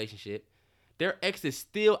new relationship, their ex is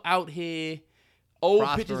still out here, old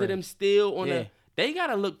pictures of them still on the... They got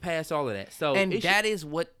to look past all of that. So and that is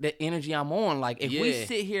what the energy I'm on. Like, if we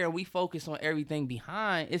sit here and we focus on everything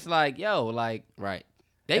behind, it's like, yo, like... Right.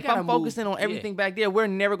 If I'm focusing on everything back there, we're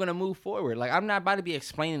never going to move forward. Like, I'm not about to be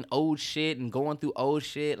explaining old shit and going through old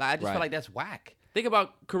shit. Like, I just feel like that's whack. Think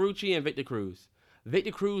about Karrueche and Victor Cruz.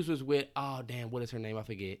 Victor Cruz was with... Oh, damn, what is her name? I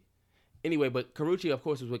forget. Anyway, but Karrueche, of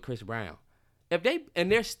course, was with Chris Brown.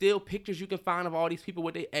 And there's still pictures you can find of all these people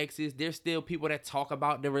with their exes. There's still people that talk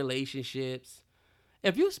about their relationships.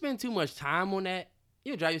 If you spend too much time on that,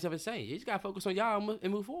 you'll drive yourself insane. You just got to focus on y'all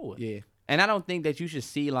and move forward. Yeah. And I don't think that you should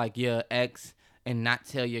see, like, your ex and not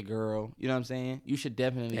tell your girl. You know what I'm saying? You should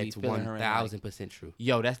definitely be feeling her. That's 1,000% true.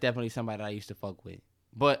 Yo, that's definitely somebody that I used to fuck with.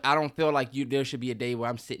 But I don't feel like there should be a day where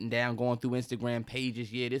I'm sitting down going through Instagram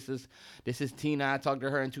pages. Yeah, this is Tina. I talked to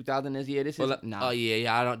her in 2000. This is nah. Oh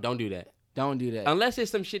yeah. Don't do that. Don't do that. Unless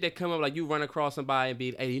it's some shit that come up like you run across somebody and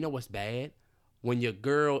be, hey, you know what's bad? When your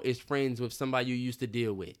girl is friends with somebody you used to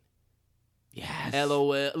deal with. Yes.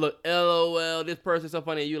 LOL. Look, LOL. This person's so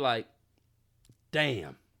funny. And you like,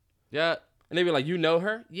 damn. Yeah. And they be like, you know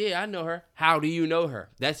her? Yeah, I know her. How do you know her?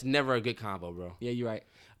 That's never a good combo, bro. Yeah, you're right.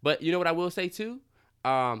 But you know what I will say too?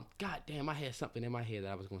 God damn, I had something in my head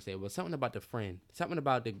that I was gonna say. Well, something about the friend. Something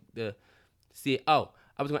about the see. Oh,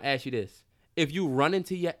 I was gonna ask you this. If you run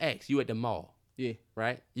into your ex, you at the mall. Yeah.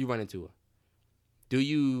 Right? You run into her. Do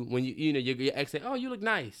you, when you know, your ex say, oh, you look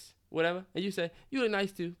nice, whatever, and you say, you look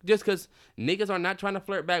nice too, just because niggas are not trying to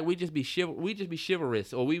flirt back, we just be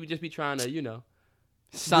chivalrous, or we would just be trying to, you know,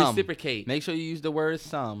 reciprocate. Make sure you use the word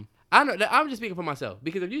some. I know. I'm just speaking for myself,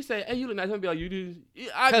 because if you say, hey, you look nice, I'm gonna be like, you do.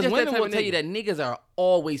 Because women will tell you that niggas are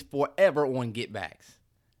always forever on get backs.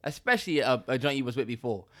 Especially a joint you was with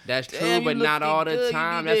before. That's true, but not all the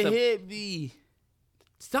time. That's a hit me.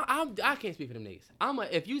 So I can't speak for them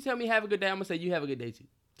niggas. If you tell me have a good day, I'm gonna say you have a good day too,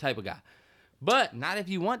 type of guy. But not if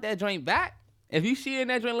you want that joint back. If you see in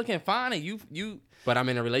that joint looking fine and you. But I'm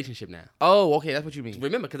in a relationship now. Oh, okay, that's what you mean.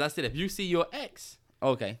 Remember, because I said if you see your ex.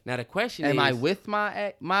 Okay. Now the question is, am I with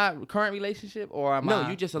my current relationship or am I? No,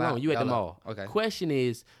 you just alone. You at the mall. Okay. Question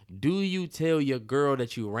is, do you tell your girl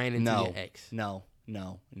that you ran into your ex? No.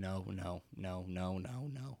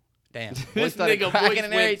 Damn. This nigga voice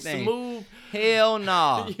went smooth. Hell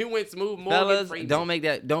no. You went smooth more Fellas, than don't make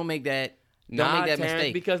that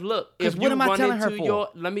mistake. Because look, if what am I telling her for?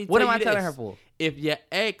 What am I telling her for? If your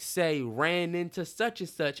ex say ran into such and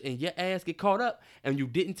such and your ass get caught up and you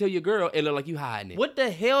didn't tell your girl, it look like you hiding it. What the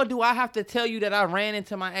hell do I have to tell you that I ran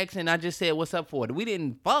into my ex and I just said what's up for it? We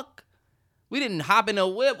didn't fuck. We didn't hop in a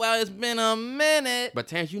whip while it's been a minute. But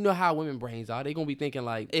Terrence, you know how women brains are. They gonna be thinking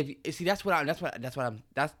like,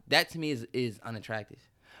 that to me is unattractive.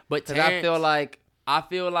 But because I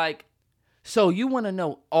feel like, so you want to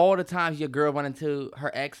know all the times your girl run into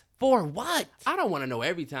her ex for what? I don't want to know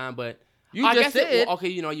every time, but you just said okay.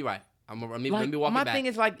 You know, you're right. Let me walk it back. My thing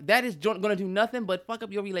is like that is gonna do nothing but fuck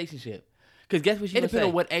up your relationship. Because guess what she depends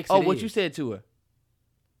on what ex. What you said to her.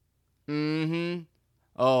 Mm-hmm.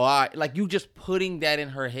 Oh, all right. Like you just putting that in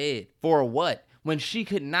her head for what? When she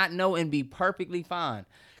could not know and be perfectly fine.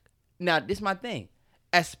 Now, this is my thing.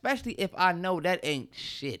 Especially if I know that ain't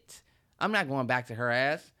shit. I'm not going back to her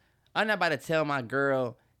ass. I'm not about to tell my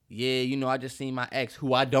girl, yeah, you know, I just seen my ex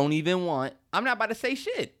who I don't even want. I'm not about to say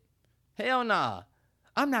shit. Hell nah.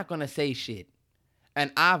 I'm not going to say shit.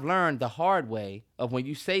 And I've learned the hard way of when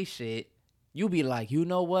you say shit, you be like, you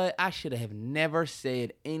know what? I should have never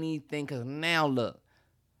said anything because now look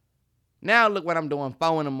what I'm doing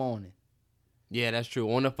 4 a.m. Yeah, that's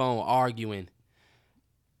true. On the phone, arguing.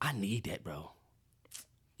 I need that, bro.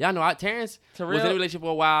 Y'all know, Terrence was in a relationship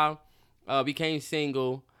for a while, became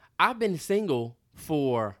single. I've been single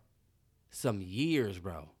for some years,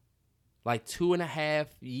 bro. Like 2.5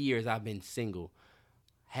 years I've been single.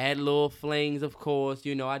 Had little flings, of course.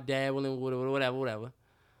 You know, I dabble in whatever.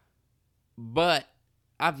 But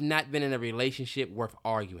I've not been in a relationship worth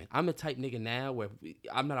arguing. I'm the type nigga now where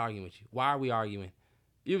I'm not arguing with you. Why are we arguing?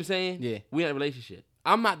 You know what I'm saying? Yeah. We in a relationship.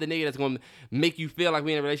 I'm not the nigga that's going to make you feel like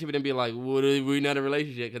we in a relationship and be like, well, we not in a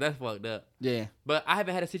relationship, because that's fucked up. Yeah. But I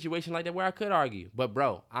haven't had a situation like that where I could argue. But,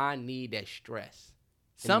 bro, I need that stress.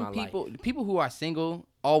 Some people who are single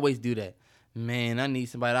always do that. Man, I need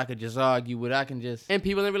somebody I could just argue with. I can just... And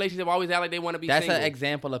people in a relationship always act like they want to be single. That's an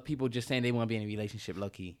example of people just saying they want to be in a relationship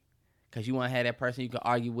low-key. Because you want to have that person you can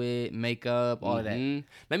argue with, make up, all of that.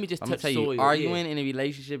 Let me just tell you, arguing in a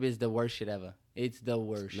relationship is the worst shit ever. It's the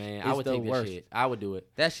worst. Man, I would take that shit. I would do it.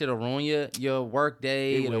 That shit'll ruin your work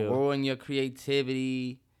day. It'll ruin your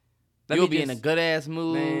creativity. You'll be in a good-ass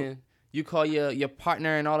mood. Man. You call your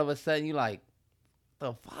partner and all of a sudden you like,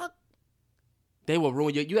 the fuck? They will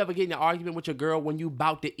ruin you. You ever get in an argument with your girl when you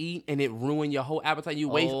about to eat and it ruin your whole appetite? You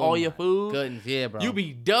waste all your food? Goodness, yeah, bro. You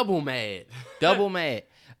be double mad. Double mad.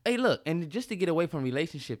 Hey, look, and just to get away from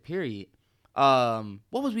relationship, period. What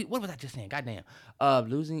was I just saying? Goddamn.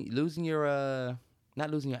 Losing your not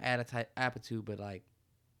losing your appetite, but like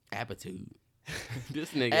appetite. This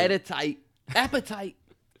nigga. Appetite.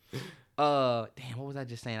 Damn, what was I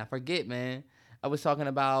just saying? I forget, man. I was talking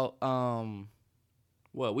about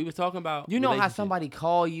what we was talking about. You know how somebody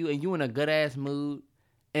call you and you in a good ass mood,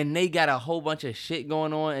 and they got a whole bunch of shit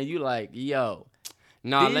going on, and you like, yo.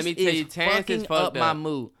 No, let me tell you, Terrence is fucked up my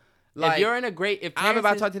mood. Like, if you're in a great, I'm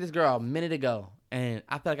about to talk to this girl a minute ago, and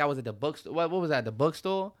I felt like I was at the bookstore. What was that? The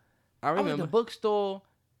bookstore. I remember. I was at the bookstore,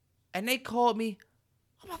 and they called me.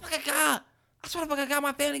 Oh my fucking god! I swear to fucking god,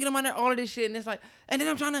 my family get on my nerves, all of this shit, and it's like, and then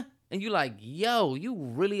I'm trying to, and you like, yo, you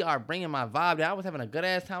really are bringing my vibe down. I was having a good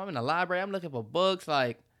ass time. I'm in the library. I'm looking for books.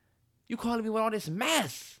 Like, you calling me with all this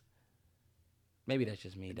mess. Maybe that's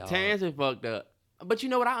just me, dog. Terrence is fucked up. But you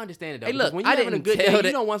know what? I understand it, though. Hey, look, when you're having a good day,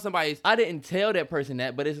 you don't want somebody's... I didn't tell that person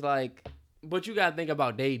that, but it's like... But you got to think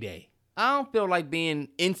about day. I don't feel like being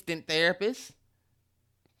instant therapist.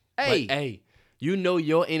 Hey. But, hey, you know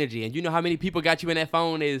your energy, and you know how many people got you in that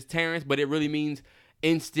phone is Terrence, but it really means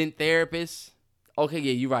instant therapist. Okay,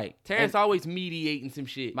 yeah, you're right. Terrence always mediating some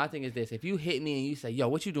shit. My thing is this. If you hit me and you say, yo,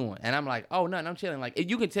 what you doing? And I'm like, oh, nothing, I'm chilling. Like,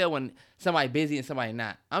 you can tell when somebody busy and somebody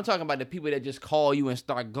not. I'm talking about the people that just call you and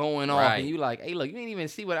start going off. And you like, hey, look, you didn't even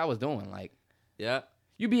see what I was doing. Like, yeah.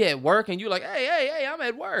 You be at work and you like, hey, I'm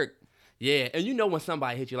at work. Yeah, and you know when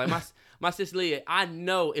somebody hit you. Like, my sister Leah, I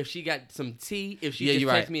know if she got some tea, if she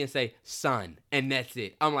just text me and say, son, and that's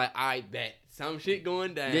it. I'm like, I bet. Some shit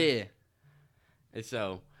going down. Yeah. And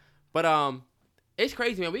so, but, it's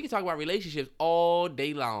crazy, man. We can talk about relationships all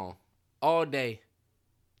day long. All day.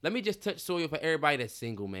 Let me just touch soil for everybody that's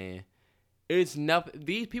single, man. It's nothing.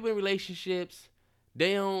 These people in relationships,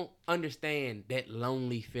 they don't understand that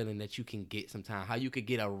lonely feeling that you can get sometimes. How you could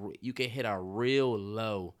hit a real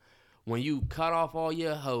low when you cut off all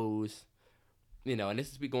your hoes. You know, and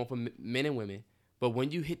this is going for men and women. But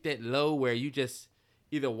when you hit that low where you just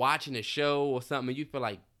either watching a show or something and you feel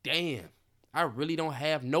like, damn, I really don't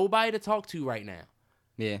have nobody to talk to right now.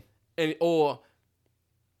 Yeah. Or,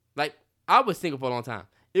 like, I was single for a long time.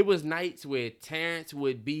 It was nights where Terrence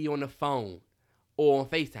would be on the phone or on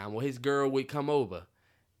FaceTime or his girl would come over.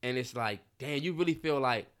 And it's like, damn, you really feel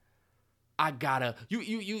like I gotta...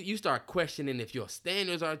 You start questioning if your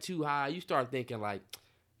standards are too high. You start thinking like,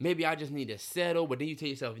 maybe I just need to settle. But then you tell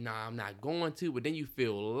yourself, nah, I'm not going to. But then you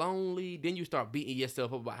feel lonely. Then you start beating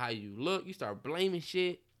yourself up about how you look. You start blaming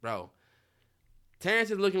shit. Bro, Terrence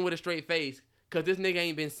is looking with a straight face because this nigga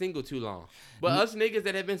ain't been single too long. But us niggas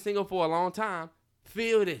that have been single for a long time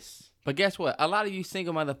feel this. But guess what? A lot of you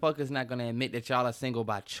single motherfuckers not going to admit that y'all are single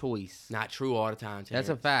by choice. Not true all the time, Terrence. That's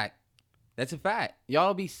a fact. That's a fact.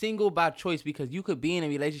 Y'all be single by choice because you could be in a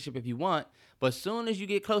relationship if you want. But as soon as you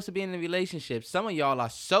get close to being in a relationship, some of y'all are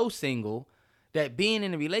so single that being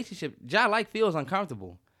in a relationship, y'all feels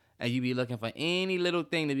uncomfortable. And you be looking for any little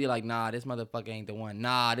thing to be like, nah, this motherfucker ain't the one.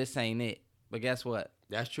 Nah, this ain't it. But guess what?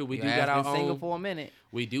 That's true. We do got our own. Single for a minute.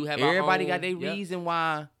 We do have Everybody our own. got their reason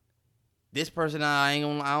why this person, I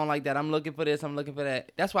don't like that. I'm looking for this. I'm looking for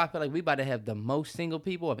that. That's why I feel like we about to have the most single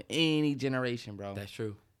people of any generation, bro. That's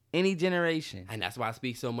true. Any generation. And that's why I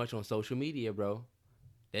speak so much on social media, bro.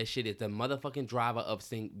 That shit is the motherfucking driver of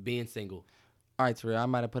being single. All right, Terrell, I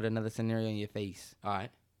might have put another scenario in your face. All right.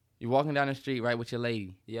 You're walking down the street, right, with your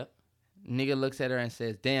lady. Yep. Nigga looks at her and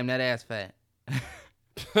says, damn, that ass fat.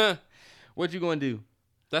 What you gonna do?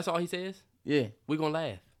 That's all he says? Yeah. We gonna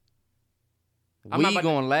laugh. We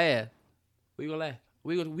gonna laugh. We gonna laugh.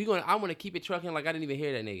 We gonna. I want to keep it trucking like I didn't even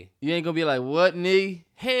hear that nigga. You ain't gonna be like, what, nigga?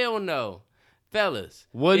 Hell no. Fellas.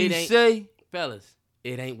 What do you say? Fellas,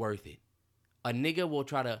 it ain't worth it. A nigga will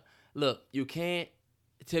try to, look, you can't,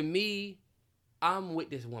 to me, I'm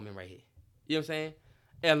with this woman right here. You know what I'm saying?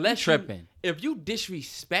 Unless tripping. If you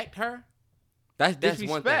disrespect her, that's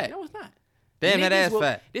disrespect. One thing. No, it's not. Damn, that ass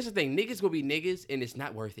fat. This is the thing. Niggas will be niggas, and it's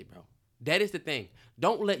not worth it, bro. That is the thing.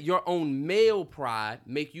 Don't let your own male pride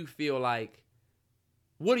make you feel like,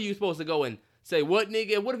 what are you supposed to go and say, what,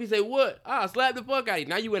 nigga? What if he say, what? Slap the fuck out of you.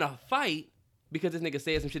 Now you in a fight because this nigga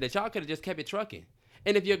said some shit that y'all could have just kept it trucking.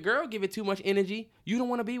 And if your girl give it too much energy, you don't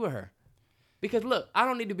want to be with her. Because look, I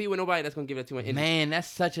don't need to be with nobody that's going to give it too much energy. Man, that's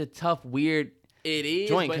such a tough, weird it is,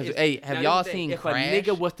 joint. Because, hey, have y'all seen Crash? If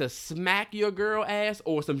a nigga was to smack your girl ass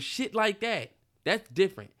or some shit like that, that's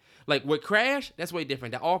different. Like with Crash, that's way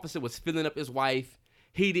different. The officer was filling up his wife.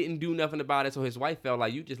 He didn't do nothing about it, so his wife felt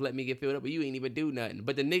like, you just let me get filled up, but you ain't even do nothing.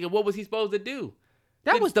 But the nigga, what was he supposed to do?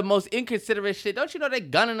 That was the most inconsiderate shit. Don't you know they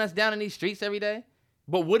gunning us down in these streets every day?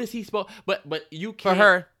 But what is he supposed? But you can't. For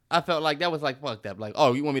her, I felt like that was like fucked up. Like,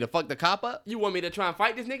 oh, you want me to fuck the cop up? You want me to try and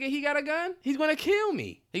fight this nigga? He got a gun. He's gonna kill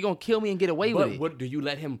me. He gonna kill me and get away with it. What do you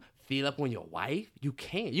let him feel up on your wife? You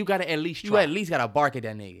can't. You gotta at least try. You at least gotta bark at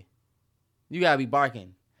that nigga. You gotta be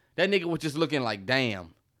barking. That nigga was just looking like,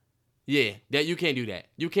 damn. Yeah, that you can't do that.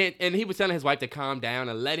 You can't. And he was telling his wife to calm down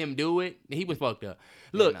and let him do it. He was fucked up.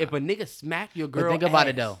 Look, if a nigga smack your girl, but think about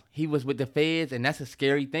it though. He was with the feds, and that's a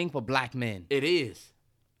scary thing for black men. It is.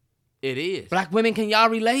 It is. Black women, can y'all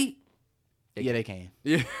relate? Yeah, they can.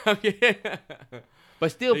 Yeah.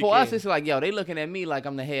 But still, for us, it's like, yo, they looking at me like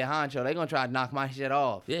I'm the head honcho. They gonna try to knock my shit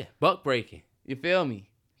off. Yeah, buck breaking. You feel me?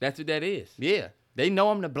 That's what that is. Yeah. They know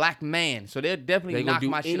I'm the black man, so they'll definitely knock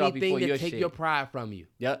my shit off before your shit. Anything to take your pride from you.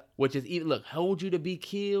 Yep. Which is, look, hold you to be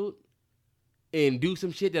killed and do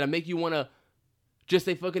some shit that'll make you want to just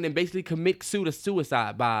say fucking and basically commit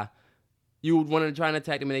suicide by you want to try and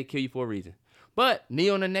attack them and they kill you for a reason. But knee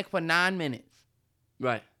on the neck for 9 minutes.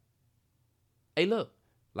 Right. Hey, look,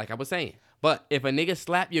 like I was saying, but if a nigga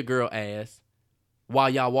slap your girl ass while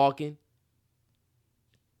y'all walking,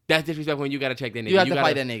 that's disrespectful when you got to check that nigga. You have to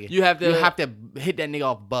fight that nigga. You have to hit that nigga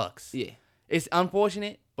off bucks. Yeah. It's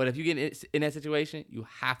unfortunate, but if you get in that situation, you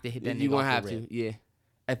have to hit that nigga off. You're going to have to, yeah.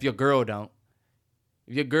 If your girl don't.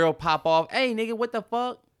 If your girl pop off, hey, nigga, what the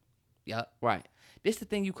fuck? Yup. Right. This is the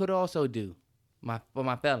thing you could also do, for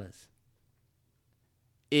my fellas.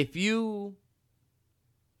 If you...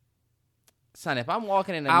 Son, if I'm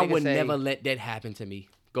walking in a nigga I would never let that happen to me.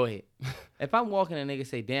 Go ahead. If I'm walking and a nigga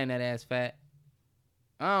say, damn, that ass fat,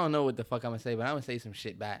 I don't know what the fuck I'm going to say, but I'm going to say some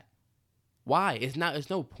shit back. Why? It's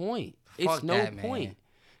no point. Fuck it's no that, point. Man.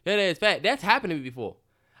 That ass fat. That's happened to me before.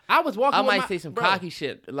 I was walking I might say some cocky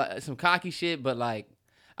shit, but like,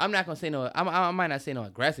 I'm not going to say no, I might not say no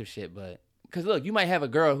aggressive shit, but, because look, you might have a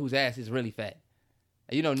girl whose ass is really fat.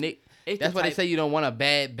 You know, Nick, that's why they say you don't want a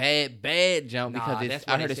bad jump because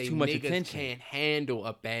I heard it's too much attention. Can't handle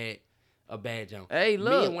a bad jump. Hey,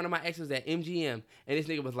 look. Me and one of my exes at MGM, and this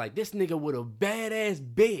nigga was like, this nigga with a badass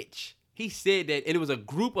bitch. He said that, and it was a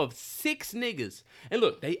group of 6 niggas. And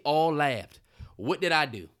look, they all laughed. What did I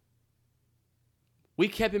do? We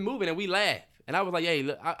kept it moving, and we laughed. And I was like, hey,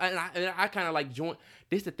 look, I kind of like joined.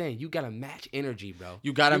 This the thing. You got to match energy, bro.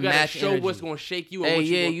 You got to match show energy. What's going to shake you. And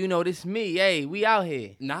hey, you know, this me. Hey, we out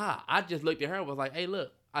here. Nah, I just looked at her and was like, hey,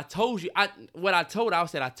 look, I told you. I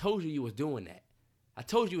told you you was doing that. I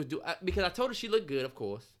told you was doing, because I told her she looked good, of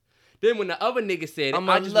course. Then when the other nigga said it, I'm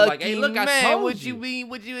I a just was lucky like, hey, look, man. I told What you.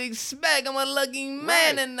 What you expect? I'm a lucky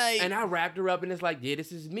man tonight. And I wrapped her up, and it's like, yeah,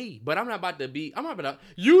 this is me. But I'm not about to be. I'm not about to.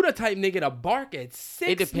 You the type nigga to bark at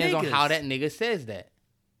 6 It depends niggas. on how that nigga says that.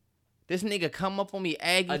 This nigga come up on me,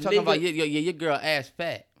 aggy, A talking nigga- about your girl ass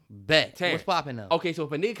fat. Bet. Terrence. What's popping up? Okay, so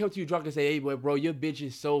if a nigga come to you drunk and say, hey, bro, your bitch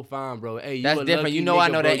is so fine, bro. Hey, you That's a different. lucky You know I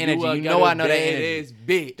nigga, know bro. that energy. You You know I know that badass energy.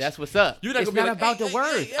 bitch. That's what's up. You not It's gonna be not like, about the hey,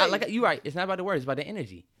 words. hey, hey. You right. It's not about the words. It's about the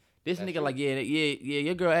energy. This That's nigga true. like, yeah,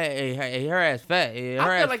 your girl, hey, her ass fat. Yeah, I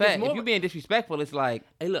her feel ass like fat. it's more- If you being disrespectful, it's like,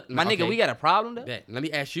 Hey, look, my nigga, okay. we got a problem though. Bet. Let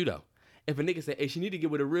me ask you though. If a nigga say, hey, she need to get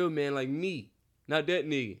with a real man like me, not that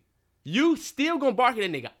nigga, you still gonna bark at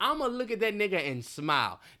that nigga. I'ma look at that nigga and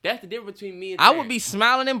smile. That's the difference between me and I Terrence. would be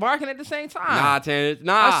smiling and barking at the same time. Nah, Terrence.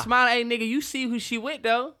 Nah. I smile, hey nigga, you see who she with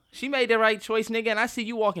though. She made the right choice, nigga, and I see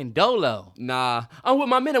you walking dolo. Nah. I'm with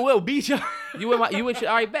my men and we'll beat you. You with your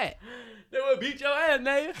all right bet. They will beat your ass,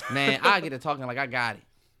 nigga. Man, I get to talking like I got it.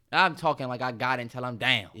 I'm talking like I got it until I'm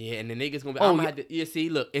down. Yeah, and the nigga's gonna be. Oh, I'm gonna yeah. have to. You see,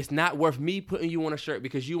 look, it's not worth me putting you on a shirt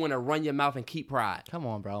because you want to run your mouth and keep pride. Come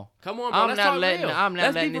on, bro. Come on, bro. I'm Let's not talk letting. real. I'm not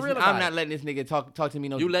Let's letting be this. real I'm about not it. letting this nigga talk to me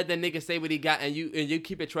no. You let that nigga say what he got, and you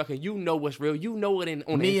keep it trucking. You know what's real. You know it on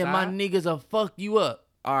the me and my inside. niggas will fuck you up.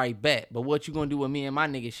 All right, bet. But what you gonna do when me and my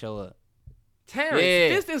niggas show up? Terrence, Yeah.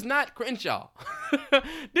 this is not Crenshaw.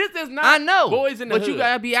 This is not. I know. Boys in the but hood. you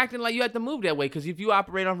gotta be acting like you have to move that way. Because if you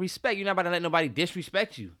operate on respect, you're not about to let nobody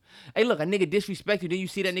disrespect you. Hey, look, a nigga disrespect you, then you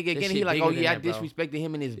see that nigga again, and shit he like, bigger oh than yeah, that, I bro. disrespected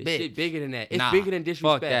him and his This bitch. shit bigger than that. It's Nah, bigger than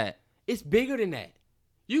disrespect. fuck that. It's bigger than that.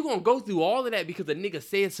 You gonna go through all of that because a nigga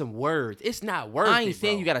said some words. It's not worth it. I ain't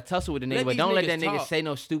saying bro. you gotta tussle with the nigga, Let but these don't let niggas that nigga talk. say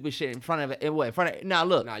no stupid shit in front of it. What? In front of now,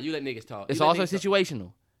 look, Nah, you let niggas talk. it's You let also niggas talk.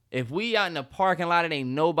 situational. If we out in the parking lot and ain't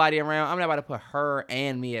nobody around, I'm not about to put her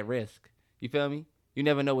and me at risk. You feel me? You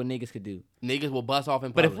never know what niggas could do. Niggas will bust off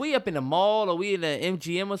in But public. if we up in the mall or we in the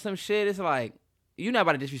MGM or some shit, it's like you not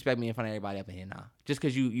about to disrespect me in front of everybody up in here now. Just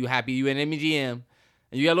cause you happy you in MGM and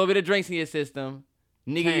you got a little bit of drinks in your system,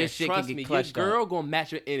 nigga, your Terrence, shit trust can get me, your clutched girl up. gonna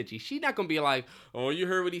match your energy. She not gonna be like, oh, you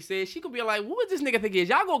heard what he said. She gonna be like, what was this nigga think is?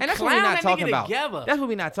 Y'all gonna And that's what clown we not that talking nigga about. together. That's what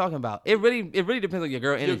we not talking about. It really depends on your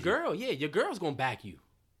girl energy. Your girl's gonna back you.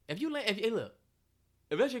 If you hey, look,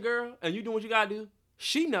 if that's your girl and you doing what you gotta do,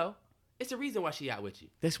 she know. It's the reason why she out with you.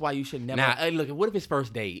 That's why you should never. Now, hey, look, what if it's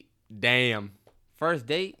first date? Damn. First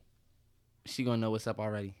date, she gonna know what's up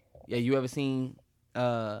already. Yeah, you ever seen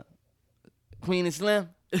Queen and Slim?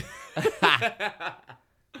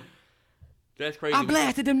 That's crazy. I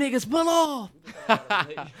blasted them niggas, pull off.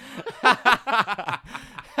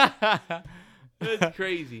 That's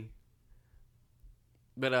crazy.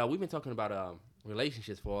 But we've been talking about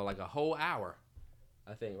relationships for like a whole hour,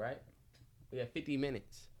 I think, right? We have 50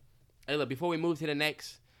 minutes. Hey, look, before we move to the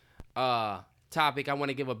next topic, I want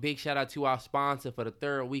to give a big shout out to our sponsor for the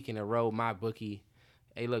third week in a row, MyBookie.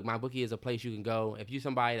 Hey, look, MyBookie is a place you can go. If you're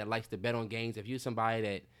somebody that likes to bet on games, if you're somebody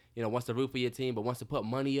that, wants to root for your team but wants to put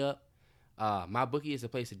money up, MyBookie is the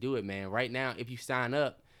place to do it, man. Right now, if you sign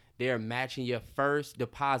up, they're matching your first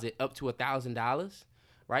deposit up to $1,000,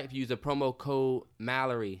 right? If you use the promo code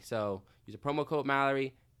Mallory. So use the promo code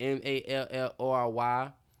Mallory,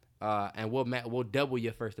 MALLORY, and we'll double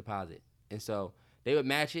your first deposit. And so they would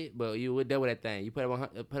match it, but you would double that thing. You put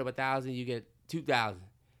up $1,000, you get $2,000.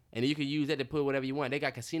 And you can use that to put whatever you want. They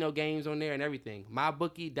got casino games on there and everything.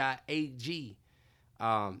 MyBookie.ag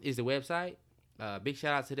is the website. Big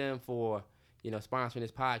shout out to them for sponsoring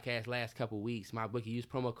this podcast last couple weeks. MyBookie, use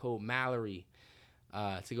promo code Mallory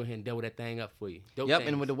to go ahead and double that thing up for you. Dope Yep, things.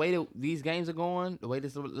 and with the way that these games are going, the way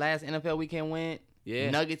this last NFL weekend went,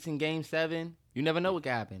 Nuggets in Game 7, you never know what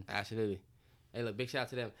can happen. Absolutely. Hey, look, big shout out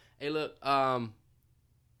to them. Hey, look,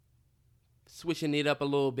 switching it up a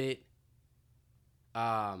little bit.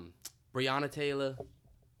 Breonna Taylor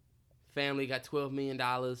family got $12 million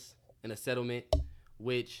in a settlement,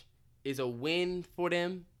 which is a win for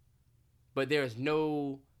them, but there is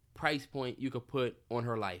no price point you could put on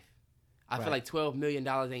her life. I feel like $12 million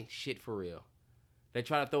ain't shit for real. They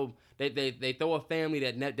try to throw they throw a family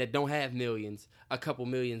that don't have millions, a couple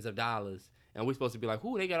millions of dollars, and we're supposed to be like,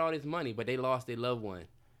 ooh, they got all this money, but they lost their loved one.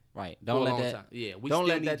 Right. For Don't a let long that. time. Yeah, we don't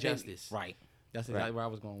still let need that justice. Right. That's exactly where I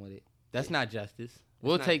was going with it. That's not justice. It's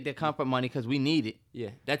We'll not- take the comfort money because we need it Yeah,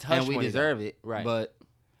 that's hush and we money, deserve though. it. Right. But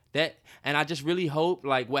And I just really hope,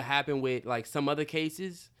 like what happened with like some other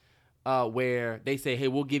cases, where they say, hey,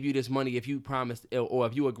 we'll give you this money if you promise or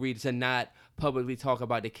if you agree to not publicly talk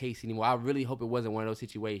about the case anymore. I really hope it wasn't one of those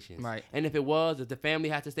situations. Right. And if it was, if the family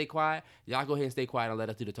has to stay quiet, y'all go ahead and stay quiet and let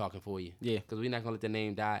us do the talking for you. Yeah. Because we're not going to let the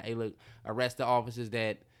name die. Hey, look, arrest the officers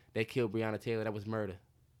that killed Breonna Taylor. That was murder.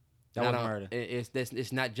 that was murder.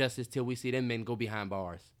 It's not justice till we see them men go behind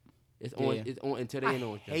bars. It's on until they end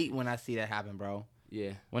on. I hate when I see that happen, bro.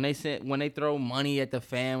 Yeah. When they throw money at the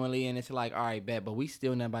family and it's like, all right, bet, but we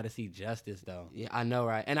still not about to see justice though. Yeah, I know,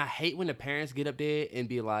 right? And I hate when the parents get up there and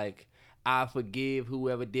be like, I forgive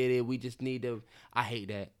whoever did it. We just need to. I hate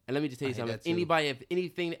that. And let me just tell you something. If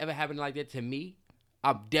anything ever happened like that to me,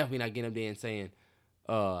 I'm definitely not getting up there and saying,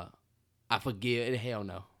 I forgive. Hell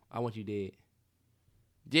no. I want you dead.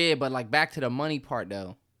 Yeah, but like back to the money part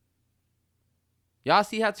though. Y'all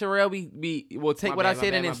see how Terrell will take what I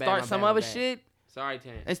said and then start some other shit? Sorry,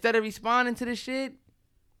 Terrence. Instead of responding to the shit?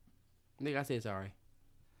 Nigga, I said sorry.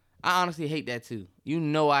 I honestly hate that too. You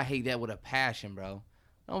know I hate that with a passion, bro.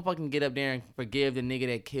 Don't fucking get up there and forgive the nigga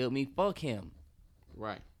that killed me. Fuck him.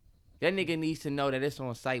 Right. That nigga needs to know that it's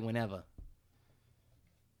on site whenever.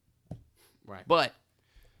 Right. But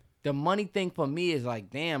the money thing for me is like,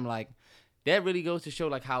 damn, like, that really goes to show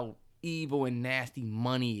like how evil and nasty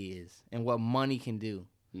money is and what money can do.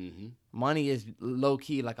 Mm-hmm. Money is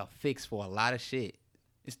low-key like a fix for a lot of shit.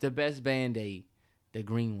 It's the best Band-Aid, the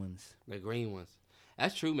green ones. The green ones.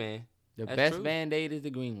 That's true, man. That's best true. Band-Aid is the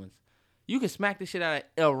green ones. You can smack the shit out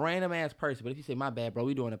of a random-ass person, but if you say, my bad, bro,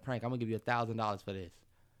 we doing a prank, I'm going to give you $1,000 for this.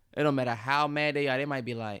 It don't matter how mad they are. They might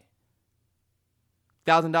be like,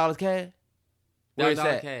 $1,000 cash? Where's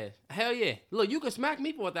that? Cash. Hell yeah. Look, you can smack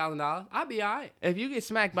me for $1,000. I'll be all right. If you get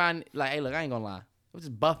smacked by, like, hey, look, I ain't going to lie. This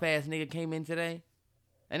buff-ass nigga came in today.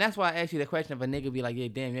 And that's why I asked you the question if a nigga be like, yeah,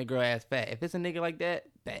 damn, your girl ass fat. If it's a nigga like that,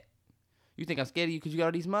 bet. You think I'm scared of you because you got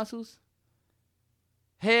all these muscles?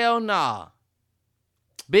 Hell nah.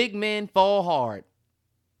 Big men fall hard.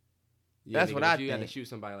 Yeah, that's nigga, what I think. You got to shoot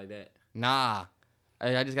somebody like that. Nah.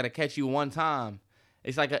 I just got to catch you one time.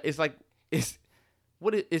 It's like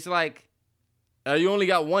you only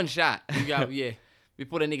got one shot. You got, yeah.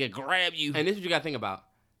 Before the nigga grab you. And this is what you got to think about.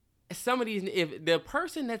 Some of these, if the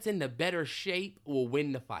person that's in the better shape will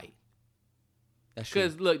win the fight. That's true.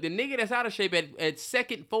 Because, look, the nigga that's out of shape at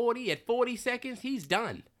second 40, at 40 seconds, he's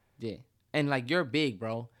done. Yeah. And, like, you're big,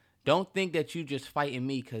 bro. Don't think that you just fighting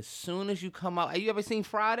me, because soon as you come out, have you ever seen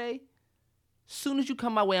Friday? Soon as you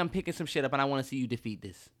come my way, I'm picking some shit up, and I want to see you defeat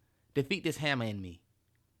this. Defeat this hammer in me.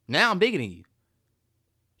 Now I'm bigger than you.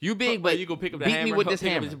 You big, but you gonna pick up the beat hammer, me with this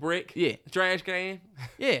pick hammer. Up this brick? Yeah. Trash can?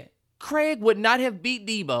 Yeah. Craig would not have beat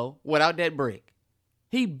Debo without that brick.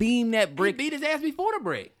 He beamed that brick. He beat his ass before the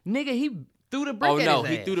brick. Nigga, he threw the brick at his ass. Oh, no,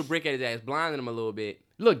 he threw the brick at his ass, blinding him a little bit.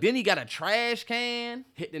 Look, then he got a trash can.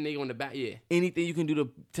 Hit the nigga on the back, yeah. Anything you can do to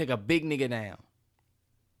take a big nigga down.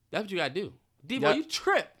 That's what you gotta do. Debo, you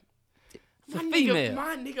trip. It's a female.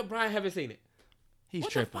 My nigga Brian haven't seen it. He's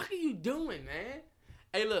tripping. What the fuck are you doing, man?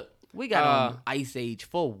 Hey, look. We got on Ice Age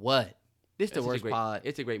for what? This the worst pod.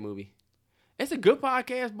 It's a great movie. It's a good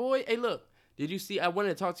podcast, boy. Hey, look. Did you see? I wanted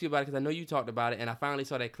to talk to you about it because I know you talked about it, and I finally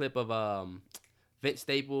saw that clip of Vince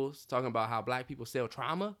Staples talking about how black people sell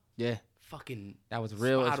trauma. Yeah. Fucking. That was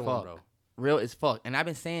real as fuck. Bro. Real as fuck. And I've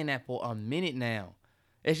been saying that for a minute now.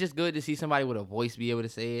 It's just good to see somebody with a voice be able to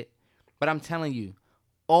say it. But I'm telling you,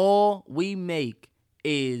 all we make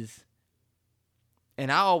is, and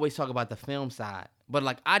I always talk about the film side, but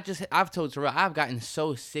like I've told Terrell, I've gotten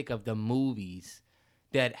so sick of the movies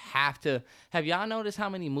that have y'all noticed how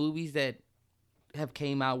many movies that have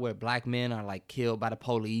came out where black men are like killed by the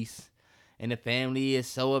police and the family is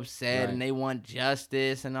so upset and they want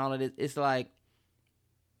justice and all of this? It's like,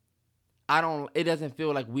 it doesn't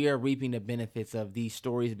feel like we are reaping the benefits of these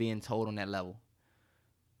stories being told on that level.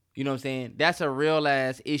 You know what I'm saying? That's a real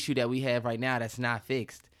ass issue that we have right now that's not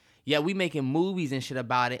fixed. Yeah, we making movies and shit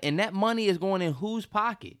about it, and that money is going in whose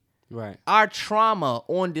pocket? Right. Our trauma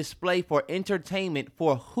on display for entertainment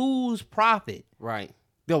for whose profit? Right.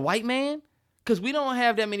 The white man? Because we don't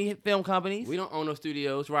have that many film companies. We don't own no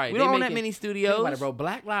studios. Right. We don't own that many studios. Think about it, bro.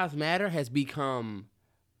 Black Lives Matter has become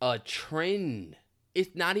a trend.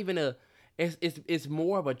 It's not even it's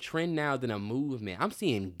more of a trend now than a movement. I'm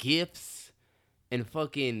seeing GIFs and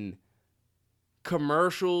fucking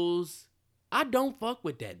commercials. I don't fuck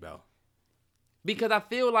with that, bro. Because I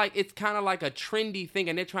feel like it's kind of like a trendy thing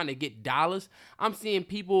and they're trying to get dollars. I'm seeing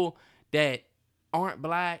people that aren't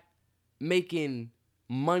black making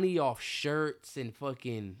money off shirts and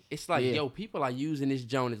fucking, it's like, yo, people are using this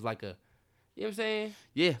joint as like a, you know what I'm saying?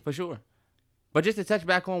 Yeah, for sure. But just to touch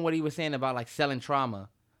back on what he was saying about like selling trauma,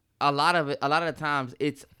 a lot of the times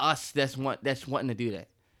it's us that's wanting to do that.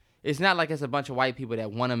 It's not like it's a bunch of white people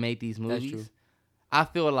that want to make these movies. That's true. I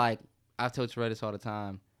feel like, I've told Terrell this all the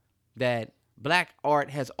time, that black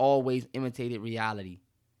art has always imitated reality.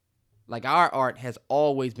 Like, our art has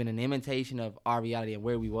always been an imitation of our reality and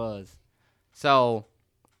where we was. So,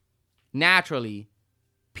 naturally,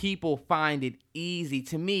 people find it easy.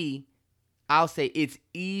 To me, I'll say it's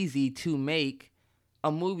easy to make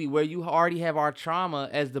a movie where you already have our trauma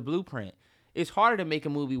as the blueprint. It's harder to make a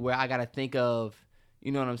movie where I got to think of,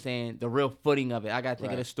 you know what I'm saying, the real footing of it. I got to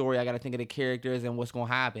think of the story. I got to think of the characters and what's going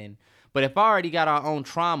to happen. But if I already got our own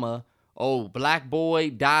trauma, black boy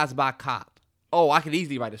dies by cop. I could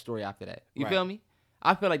easily write a story after that. You feel me?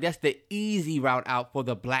 I feel like that's the easy route out for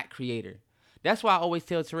the black creator. That's why I always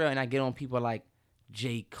tell Terrell, and I get on people like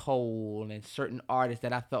J. Cole and certain artists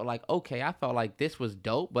that I felt like, okay, I felt like this was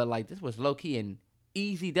dope, but like this was low-key and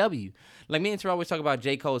easy W. Like me and Terrell always talk about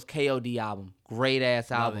J. Cole's KOD album. Great-ass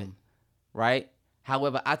album, right?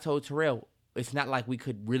 However, I told Terrell, it's not like we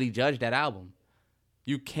could really judge that album.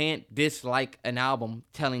 You can't dislike an album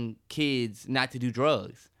telling kids not to do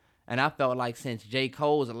drugs. And I felt like since J.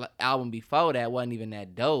 Cole's album before that wasn't even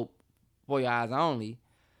that dope, For Your Eyes Only,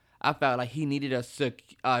 I felt like he needed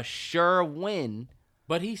a sure win.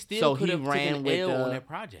 But he still could have taken an L on that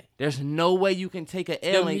project. There's no way you can take an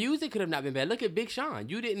L. The music could have not been bad. Look at Big Sean.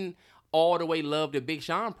 You didn't all the way love the Big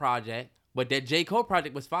Sean project, but that J. Cole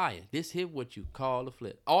project was fire. This hit what you call a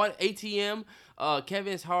flip. All ATM,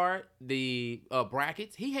 Kevin's Heart, the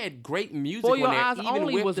Brackets. He had great music For Your on there. Eyes even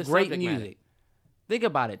Only with was the great subject music. matter. Think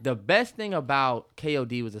about it. The best thing about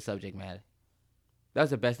KOD was the subject matter.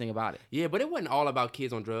 That's the best thing about it. Yeah, but it wasn't all about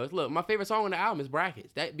kids on drugs. Look, my favorite song on the album is Brackets.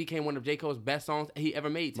 That became one of J. Cole's best songs he ever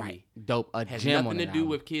made to me. Dope. A Has gem nothing on to that do album.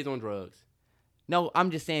 with kids on drugs. No, I'm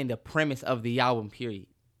just saying the premise of the album, period.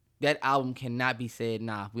 That album cannot be said,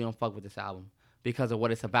 nah, we don't fuck with this album because of what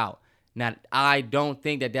it's about. Now, I don't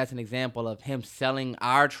think that that's an example of him selling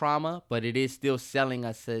our trauma, but it is still selling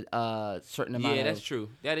us a certain amount of... Yeah, that's true.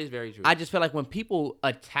 That is very true. I just feel like when people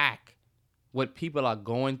attack what people are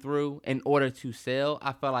going through in order to sell,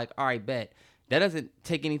 I feel like, all right, bet. That doesn't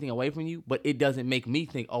take anything away from you, but it doesn't make me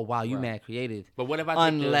think, oh, wow, you mad creative. But what if I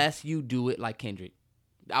unless you do it like Kendrick.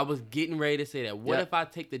 I was getting ready to say that. What if I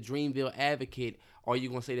take the Dreamville Advocate? Are you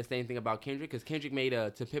gonna say the same thing about Kendrick? Because Kendrick made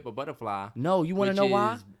To Pimp a Butterfly. No, you want to know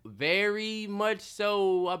why? Very much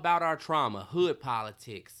so about our trauma, hood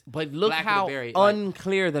politics. But look how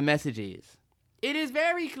unclear the message is. It is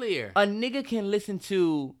very clear. A nigga can listen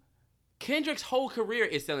to... Kendrick's whole career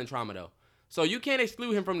is selling trauma, though. So you can't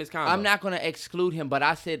exclude him from this combo. I'm not going to exclude him, but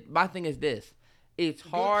I said, my thing is this. It's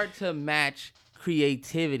hard to match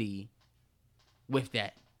creativity with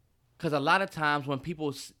that. Because a lot of times when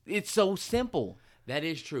people... It's so simple. That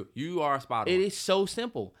is true. You are spot on. It is so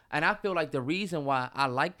simple. And I feel like the reason why I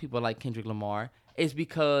like people like Kendrick Lamar is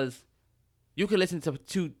because you can listen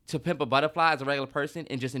to Pimp a Butterfly as a regular person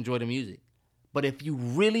and just enjoy the music. But if you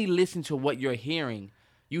really listen to what you're hearing...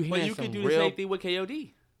 But you could do the same thing with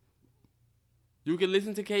KOD. You could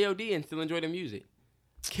listen to KOD and still enjoy the music.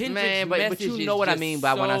 Man, but you know what I mean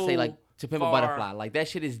by when I say like To Pimp a Butterfly. Like that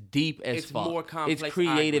shit is deep as fuck. It's more complex. It's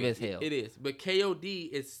creative as hell. It is. But KOD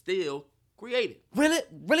is still creative.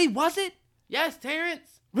 Really? Was it? Yes,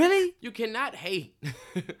 Terrence. Really? You cannot hate.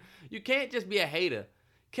 You can't just be a hater.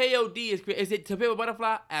 KOD is it To Pimp a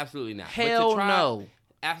Butterfly? Absolutely not. Hell no.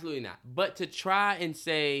 Absolutely not. But to try and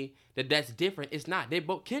say that that's different, it's not. They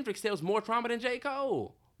both. Kendrick sells more trauma than J.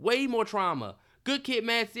 Cole. Way more trauma. Good Kid,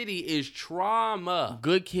 Mad City is trauma.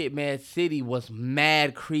 Good Kid, Mad City was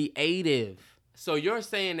mad creative. So you're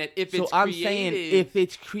saying that if it's I'm saying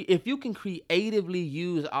if you can creatively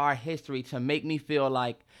use our history to make me feel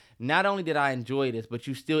like not only did I enjoy this, but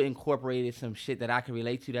you still incorporated some shit that I can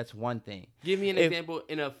relate to, that's one thing. Give me an example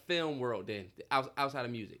in a film world then, outside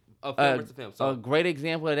of music. A film versus film. So, a great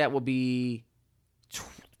example of that would be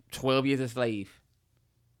 12 Years a Slave.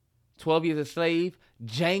 12 Years a Slave,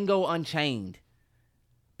 Django Unchained.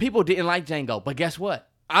 People didn't like Django, but guess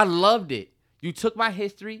what? I loved it. You took my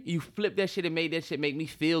history, you flipped that shit and made that shit make me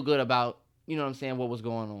feel good about, you know what I'm saying, what was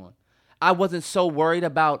going on. I wasn't so worried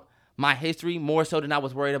about my history more so than I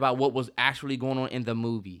was worried about what was actually going on in the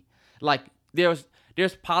movie. Like, there's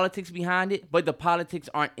politics behind it, but the politics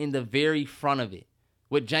aren't in the very front of it.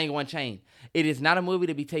 With Django Unchained, it is not a movie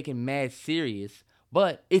to be taken mad serious,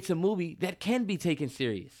 but it's a movie that can be taken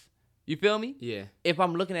serious. You feel me? Yeah. If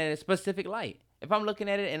I'm looking at it in a specific light. If I'm looking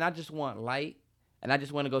at it and I just want light and I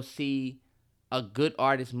just want to go see a good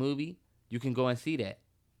artist movie, you can go and see that.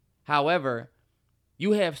 However,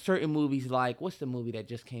 you have certain movies like, what's the movie that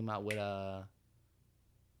just came out with, I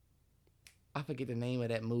forget the name of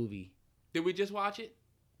that movie. Did we just watch it?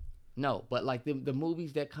 No, but like the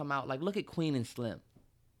movies that come out, like look at Queen and Slim.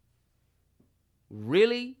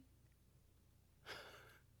 Really?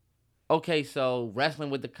 Okay, so wrestling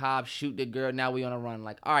with the cops, shoot the girl, now we on a run.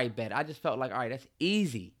 Like, all right, bet. I just felt like, all right, that's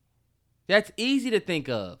easy. That's easy to think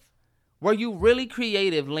of. Were you really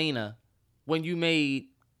creative, Lena, when you made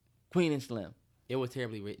Queen and Slim? It was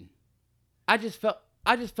terribly written.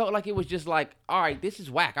 I just felt like it was just like, all right, this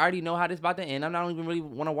is whack. I already know how this about to end. I don't even really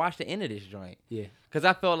want to watch the end of this joint. Yeah. Because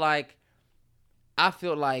I felt like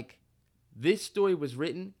this story was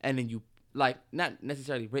written, and then you, like, not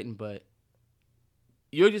necessarily written, but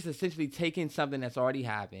you're just essentially taking something that's already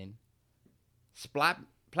happened,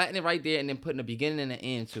 platting it right there, and then putting a beginning and an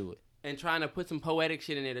end to it. And trying to put some poetic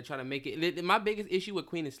shit in there to try to make it. My biggest issue with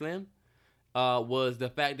Queen and Slim was the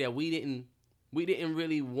fact that we didn't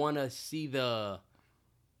really want to see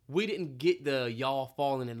we didn't get the y'all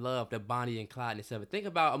falling in love, the Bonnie and Clyde and stuff. Think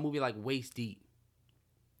about a movie like Waist Deep.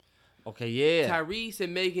 Okay, yeah. Tyrese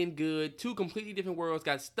and Megan Good, two completely different worlds,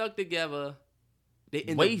 got stuck together.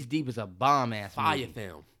 Waist Deep is a bomb-ass fire movie.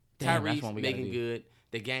 film. Damn, Tyrese, Megan Good,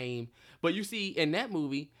 The Game. But you see, in that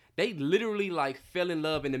movie, they literally like fell in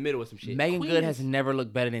love in the middle of some shit. Megan Good has never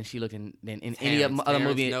looked better than she looked in any other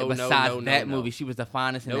movie besides that movie. She was the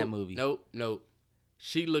finest in that movie. Nope.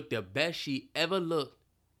 She looked the best she ever looked.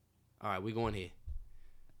 All right, we're going here.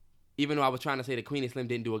 Even though I was trying to say that Queen and Slim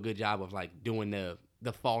didn't do a good job of like doing the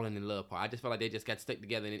falling in love part. I just felt like they just got stuck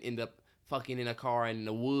together and ended up fucking in a car in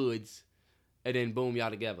the woods, and then boom, y'all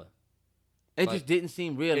together. It just didn't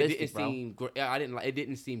seem realistic, It didn't bro. It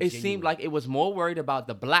didn't seem. It genuine. seemed like it was more worried about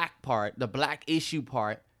the black part, the black issue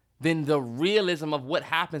part, than the realism of what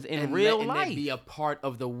happens in real life. And be a part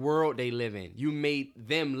of the world they live in. You made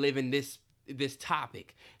them live in this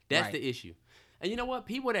topic. That's right. The issue. And you know what?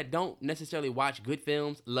 People that don't necessarily watch good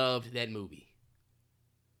films loved that movie.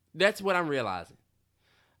 That's what I'm realizing.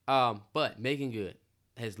 But Megan Good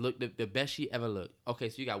has looked the best she ever looked. Okay,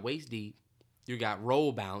 so you got Waist Deep. You got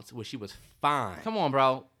Roll Bounce, where she was fine. Come on,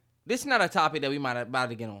 bro. This is not a topic that we might about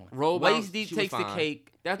to get on. Roll Bounce, Waist Deep takes the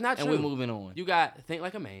cake. That's not true. And we're moving on. You got Think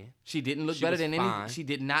Like a Man. She didn't look better than any. She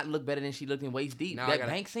did not look better than she looked in Waist Deep. That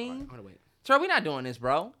bank scene. Hold on, wait. Troy, we're not doing this,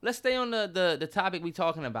 bro. Let's stay on the topic we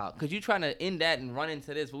talking about. Because you're trying to end that and run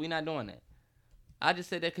into this, but we're not doing that. I just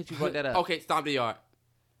said that because you brought that up. Okay, Stomp the Yard.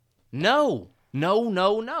 No.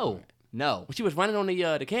 When she was running on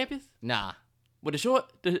the campus? Nah. With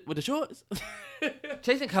the shorts?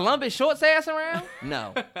 Chasing Columbus shorts ass around?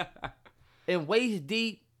 No. In Waist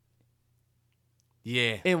Deep.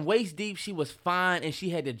 Yeah. In Waist Deep, she was fine, and she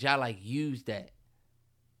had to use that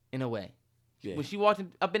in a way. Yeah. When she walked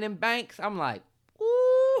up in them banks, I'm like,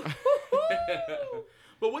 ooh.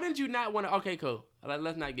 But wouldn't you not want to? Okay, cool.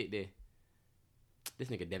 Let's not get there. This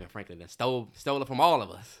nigga Devin Franklin done stole it from all of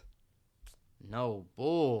us. No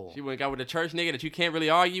bull. She went and got with the church nigga that you can't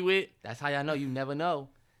really argue with. That's how y'all know you never know.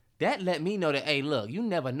 That let me know that, hey, look, you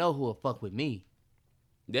never know who'll fuck with me.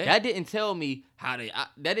 Yeah. That didn't tell me how to.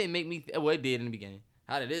 That didn't make me. Well, it did in the beginning.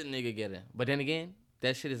 How did this nigga get it? But then again,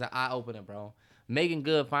 that shit is an eye opener, bro. Megan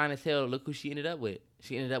Good, fine as hell. Look who she ended up with.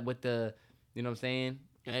 She ended up with the, you know what I'm saying?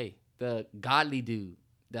 Hey, the godly dude,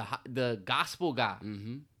 the gospel guy,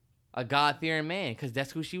 a God-fearing man, because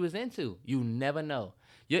that's who she was into. You never know.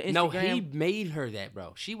 Your Instagram, no, he made her that,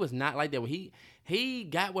 bro. She was not like that. He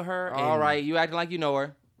got with her. All right, you acting like you know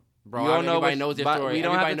her, bro. You don't know everybody knows their story. We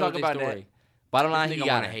don't have to talk about that. Bottom line, he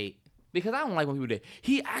got to hate. Because I don't like when people do.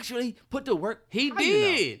 He actually put the work. He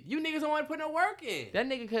did. You niggas don't want to put no work in. That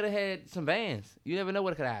nigga could have had some bands. You never know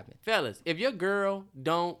what could have happened. Fellas, if your girl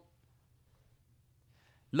don't...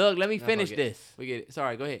 Look, let me finish this. We get it.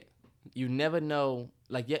 Sorry, go ahead. You never know,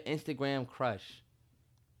 like your Instagram crush,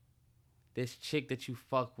 this chick that you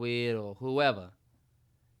fuck with or whoever,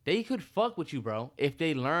 they could fuck with you, bro, if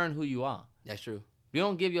they learn who you are. That's true. If you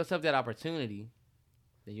don't give yourself that opportunity,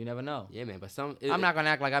 then you never know. Yeah, man, but I'm not going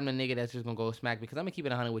to act like I'm the nigga that's just going to go smack, because I'm going to keep it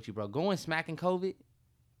 100 with you, bro. Going smacking COVID,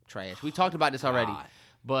 trash. We talked about this already. God.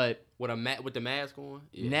 But with the mask on?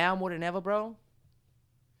 Yeah. Now more than ever, bro.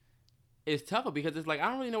 It's tougher because it's like, I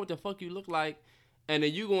don't really know what the fuck you look like. And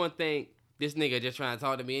then you going to think, this nigga just trying to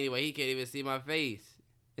talk to me anyway. He can't even see my face.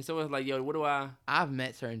 And so it's like, yo, what do I... I've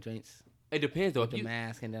met certain joints. It depends, though. With the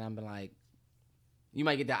mask, and then I'm like... You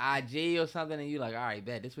might get the IG or something, and you're like, all right,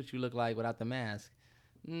 bet. This is what you look like without the mask.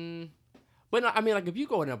 But no, I mean, like, if you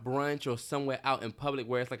go in a brunch or somewhere out in public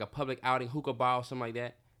where it's like a public outing, hookah bar or something like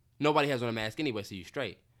that, nobody has on a mask anyway, so you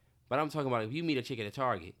straight. But I'm talking about if you meet a chick at a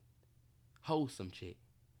Target, wholesome chick,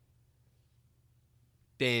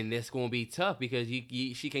 then it's going to be tough because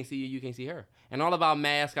she can't see you, you can't see her. And all of our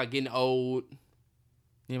masks are getting old.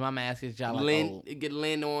 Yeah, my mask is just like old. Get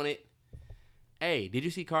Lynn on it. Hey, did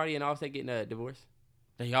you see Cardi and Offset getting a divorce?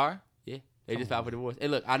 They are? Yeah. They just filed for divorce. Hey,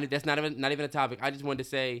 look, that's not even a topic. I just wanted to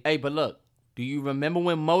say. Hey, but look, do you remember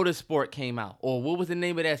when Motorsport came out? Or what was the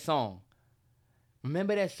name of that song?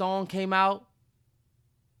 Remember that song came out?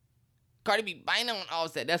 Cardi B biting on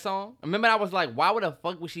Offset, that song. Remember, I was like, why would the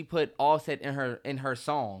fuck would she put Offset in her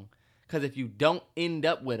song? Because if you don't end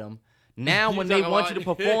up with him, Now when they want you to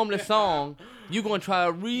perform the song, you gonna try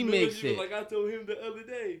to remix it. Like I told him the other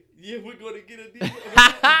day. Yeah, we're gonna get a deal.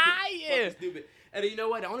 Yeah. Stupid. And you know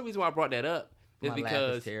what? The only reason why I brought that up is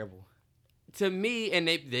because terrible. To me, and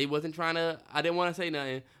they wasn't trying to. I didn't want to say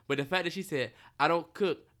nothing, but the fact that she said, "I don't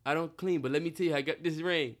cook, I don't clean," but let me tell you, I got this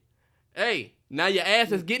ring. Hey, now your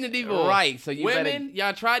ass is getting a divorce. Right. So you women,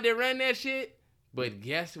 y'all tried to run that shit, but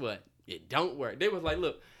guess what? It don't work. They was like,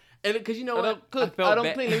 look. And because you know what? I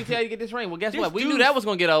don't clean. Let me tell you to get this ring. Well, guess what? We knew that was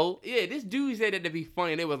gonna get old. Yeah, this dude said that to be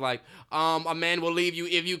funny. And it was like, a man will leave you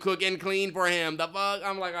if you cook and clean for him. The fuck?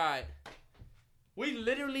 I'm like, all right. We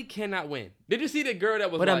literally cannot win. Did you see the girl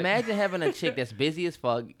that was? But imagine having a chick that's busy as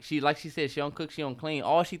fuck. Like she said, she don't cook, she don't clean.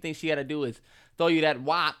 All she thinks she got to do is throw you that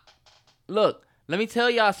wop. Look, let me tell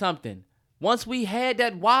y'all something. Once we had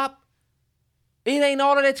that wop, it ain't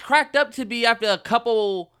all that it's cracked up to be after a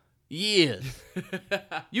couple years.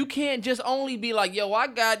 You can't just only be like, yo, I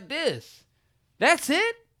got this. That's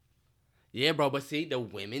it? Yeah, bro, but see, the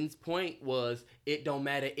women's point was it don't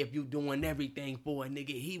matter if you doing everything for a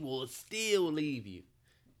nigga, he will still leave you.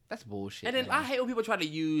 That's bullshit. And then man. I hate when people try to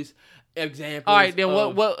use examples. All right, then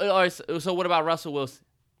what? All right, so what about Russell Wilson?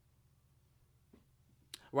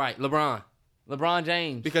 Right, LeBron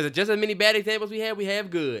James. Because of just as many bad examples we have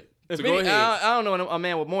good. So go ahead. I don't know a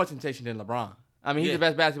man with more temptation than LeBron. I mean, he's the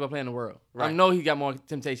best basketball player in the world. Right. I know he got more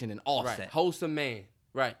temptation than Offset. Right. Wholesome man.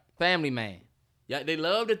 Right. Family man. Yeah, they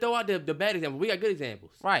love to throw out the bad examples. We got good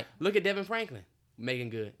examples. Right. Look at Devin Franklin. Making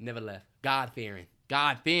good. Never left. God-fearing.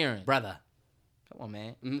 Brother. Come on,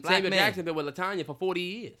 man. Mm-hmm. Samuel Jackson been with LaTanya for 40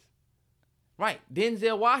 years. Right.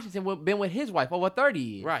 Denzel Washington been with his wife over 30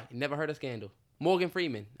 years. Right. Never heard a scandal. Morgan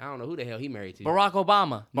Freeman. I don't know who the hell he married to. Barack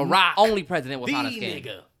Obama. Only president without a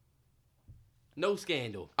scandal. Nigga. No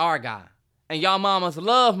scandal. Our guy. And y'all mamas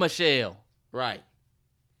love Michelle. Right.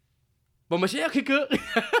 But Michelle can cook.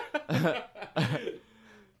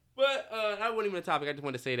 But that wasn't even a topic. I just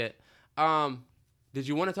wanted to say that. Did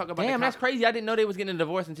you want to talk about Damn, that's crazy. I didn't know they was getting a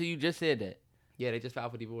divorce until you just said that. Yeah, they just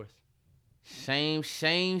filed for divorce. Shame.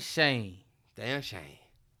 Damn shame.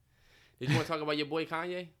 Did you want to talk about your boy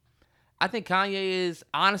Kanye? I think Kanye is,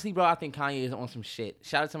 honestly, bro, I think Kanye is on some shit.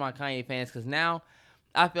 Shout out to my Kanye fans, because now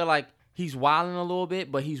I feel like he's wilding a little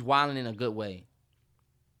bit, but he's wilding in a good way.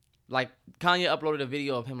 Like, Kanye uploaded a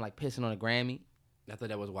video of him, like, pissing on a Grammy. I thought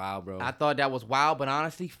that was wild, bro. I thought that was wild, but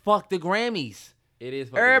honestly, fuck the Grammys. It is.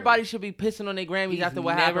 Everybody should be pissing on their Grammys after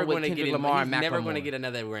what happened with Kendrick Lamar and Macklemore. He's never going to get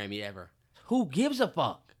another Grammy ever. Who gives a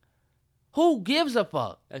fuck? Who gives a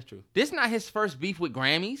fuck? That's true. This is not his first beef with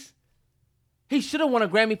Grammys. He should have won a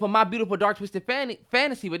Grammy for My Beautiful Dark Twisted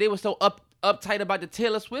Fantasy, but they were so uptight about the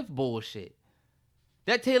Taylor Swift bullshit.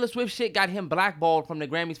 That Taylor Swift shit got him blackballed from the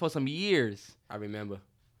Grammys for some years. I remember.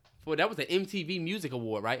 Well, that was an MTV Music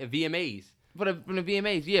Award, right? A VMAs. From the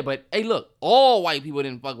VMAs, yeah. But, hey, look, all white people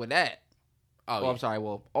didn't fuck with that. Oh, yeah. I'm sorry.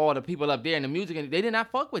 Well, all the people up there in the music, they did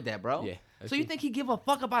not fuck with that, bro. Yeah. So you think he give a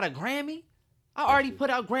fuck about a Grammy? I already put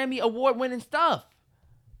out Grammy award-winning stuff.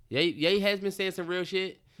 Yeah, he has been saying some real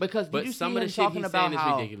shit. Because did you see him talking about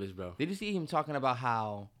how ridiculous, bro? Did you see him talking about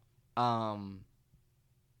how,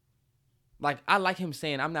 like, I like him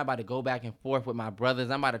saying, I'm not about to go back and forth with my brothers.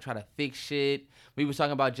 I'm about to try to fix shit. We was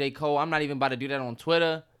talking about J. Cole. I'm not even about to do that on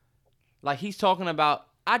Twitter. Like, he's talking about,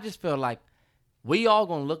 I just feel like we all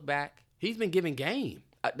gonna look back. He's been giving game.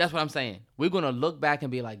 That's what I'm saying. We're gonna look back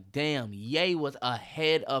and be like, damn, Ye was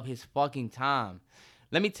ahead of his fucking time.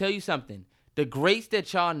 Let me tell you something. The greats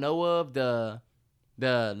that y'all know of, the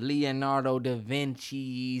Leonardo da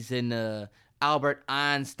Vinci's and the Albert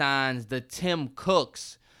Einsteins, the Tim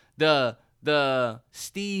Cooks, the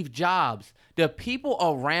Steve Jobs, the people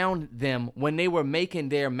around them when they were making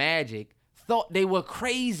their magic thought they were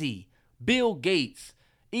crazy. Bill Gates,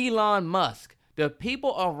 Elon Musk, the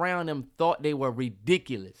people around him thought they were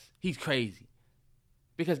ridiculous. He's crazy.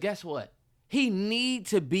 Because guess what? He need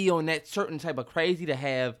to be on that certain type of crazy to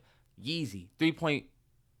have Yeezy, 3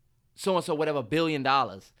 so-and-so, whatever, $1 billion.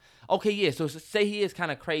 Okay, yeah, so say he is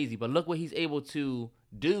kind of crazy, but look what he's able to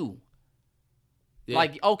do. Yeah.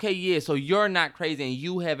 Like, okay, yeah, so you're not crazy and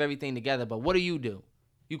you have everything together, but what do? You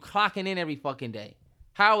clocking in every fucking day.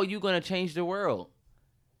 How are you going to change the world?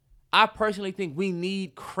 I personally think we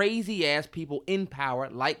need crazy-ass people in power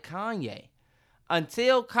like Kanye.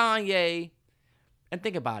 Until Kanye, and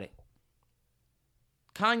think about it,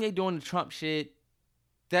 Kanye doing the Trump shit,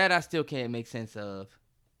 that I still can't make sense of.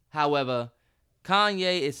 However,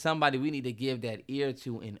 Kanye is somebody we need to give that ear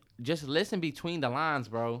to and just listen between the lines,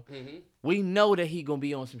 bro. Mm-hmm. We know that he gonna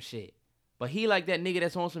be on some shit. But he like that nigga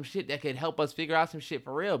that's on some shit that could help us figure out some shit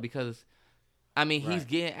for real because, I mean, he's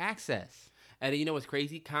getting access. And you know what's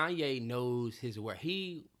crazy? Kanye knows his work.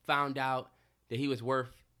 He found out that he was worth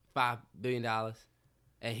 $5 billion,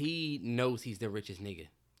 and he knows he's the richest nigga.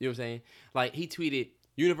 You know what I'm saying? Like, he tweeted,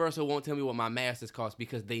 Universal won't tell me what my masters cost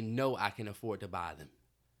because they know I can afford to buy them.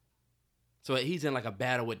 So he's in like a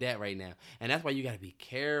battle with that right now. And that's why you got to be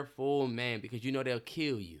careful, man, because you know they'll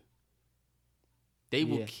kill you. They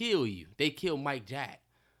will kill you. They killed Mike Jack,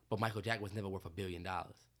 but Michael Jack was never worth $1 billion.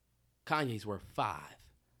 Kanye's worth $5 billion.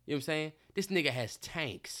 You know what I'm saying? This nigga has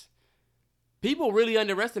tanks. People really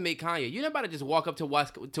underestimate Kanye. You're not about to just walk up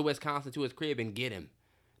to Wisconsin to his crib and get him.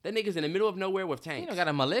 That nigga's in the middle of nowhere with tanks. You know, got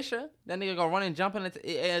a militia. That nigga go run and jump in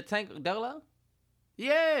a tank dolo?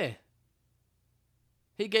 Yeah.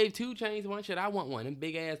 He gave 2 Chainz one. Shit, I want one. Them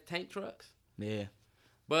big ass tank trucks. Yeah.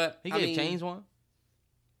 But he gave Chainz one.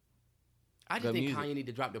 I just think Kanye need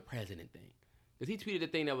to drop the president thing. Because he tweeted a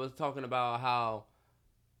thing that was talking about how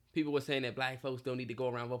people were saying that black folks don't need to go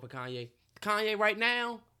around and vote for Kanye. Kanye, right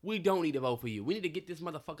now, we don't need to vote for you. We need to get this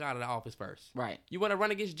motherfucker out of the office first. Right. You want to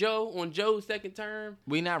run against Joe on Joe's second term?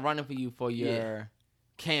 We're not running for you for your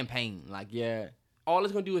campaign. Like, all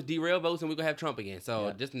it's going to do is derail votes and we're going to have Trump again.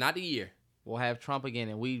 So, just not the year. We'll have Trump again,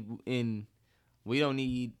 and we don't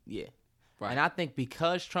need, Right. And I think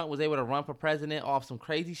because Trump was able to run for president off some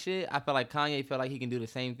crazy shit, I feel like Kanye felt like he can do the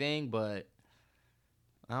same thing, but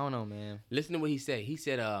I don't know, man. Listen to what he said. He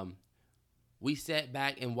said, we sat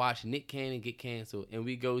back and watched Nick Cannon get canceled, and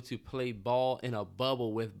we go to play ball in a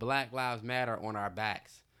bubble with Black Lives Matter on our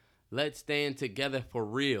backs. Let's stand together for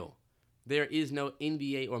real. There is no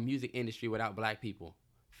NBA or music industry without black people.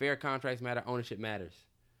 Fair contracts matter. Ownership matters.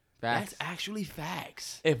 Facts. That's actually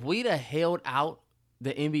facts. If we'd have held out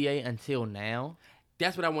the NBA until now,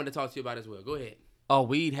 that's what I wanted to talk to you about as well. Go ahead. Oh,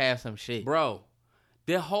 we'd have some shit. Bro,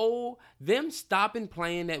 them stopping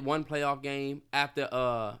playing that one playoff game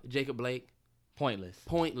after Jacob Blake. Pointless.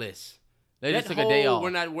 They just took a day off.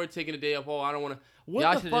 We're taking a day off. Oh, I don't want to.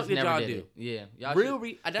 What the fuck did y'all do? Yeah. Y'all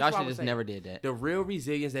just never did that. The real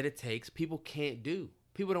resilience that it takes, people can't do.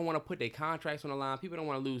 People don't want to put their contracts on the line. People don't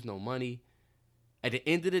want to lose no money. At the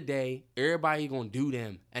end of the day, everybody gonna do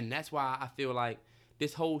them. And that's why I feel like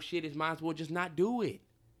this whole shit is might as well just not do it.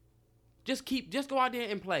 Just go out there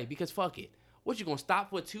and play because fuck it. What, you gonna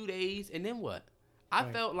stop for 2 days and then what? I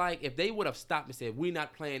felt like if they would have stopped and said, we're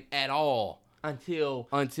not playing at all until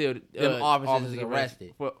them officers is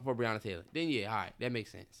arrested for Breonna Taylor, then all right, that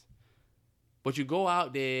makes sense. But you go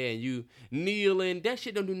out there and you kneeling, that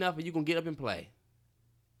shit don't do nothing. You gonna get up and play.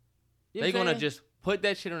 They gonna just put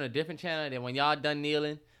that shit on a different channel, and then when y'all done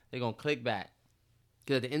kneeling, they gonna click back.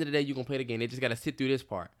 Because at the end of the day, you gonna play the game. They just gotta sit through this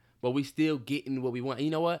part. But we still getting what we want. And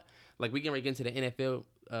you know what? Like, we can get into the NFL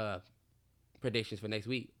predictions for next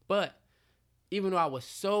week. But even though I was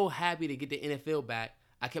so happy to get the NFL back,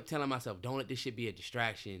 I kept telling myself, don't let this shit be a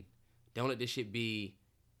distraction. Don't let this shit be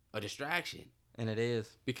a distraction. And it is.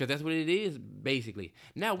 Because that's what it is, basically.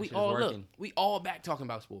 Now, we all back talking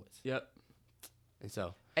about sports. Yep. And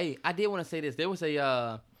so. Hey, I did want to say this. There was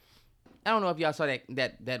I don't know if y'all saw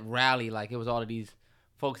that rally. Like, it was all of these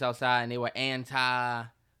folks outside, and they were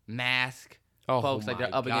anti-mask folks. Like,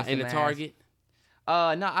 they're up against the mask. Target?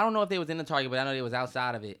 No, I don't know if they was in the Target, but I know they was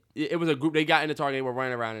outside of it. It was a group. They got in the Target. They were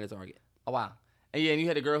running around in the Target. Oh, wow. And and you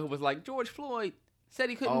had a girl who was like, George Floyd said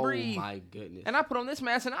he couldn't breathe. Oh, my goodness. And I put on this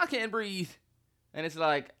mask, and I can't breathe. And it's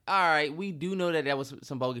like, all right, we do know that was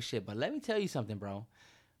some bogus shit, but let me tell you something, bro.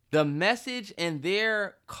 The message and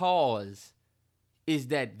their cause is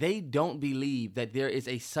that they don't believe that there is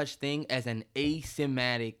a such thing as an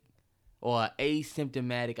asymptomatic, I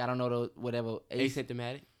don't know, whatever.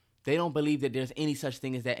 Asymptomatic? They don't believe that there's any such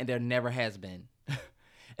thing as that, and there never has been.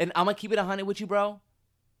 And I'm going to keep it 100 with you, bro.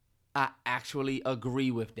 I actually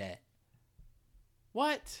agree with that.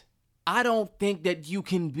 What? I don't think that you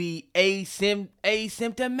can be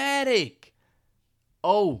asymptomatic.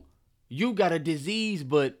 Oh, you got a disease,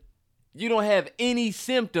 but you don't have any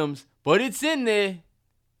symptoms, but it's in there.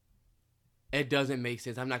 It doesn't make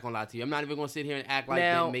sense. I'm not going to lie to you. I'm not even going to sit here and act like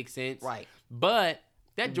that makes sense. Right. But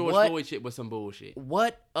that George Floyd shit was some bullshit.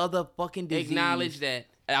 What other fucking disease? Acknowledge that.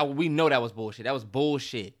 We know that was bullshit. That was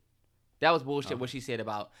bullshit. That was bullshit what she said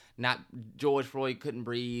about not George Floyd couldn't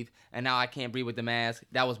breathe, and now I can't breathe with the mask.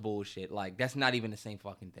 That was bullshit. Like, that's not even the same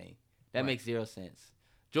fucking thing. That makes zero sense.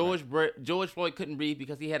 George Floyd couldn't breathe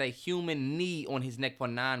because he had a human knee on his neck for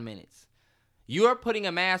 9 minutes. You're putting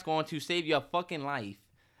a mask on to save your fucking life,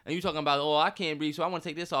 and you're talking about, oh, I can't breathe, so I want to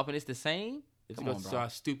take this off, and it's the same? Come on, bro. So how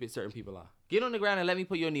stupid certain people are. Get on the ground and let me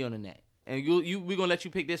put your knee on the neck, and we're going to let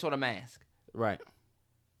you pick this or the mask. Right.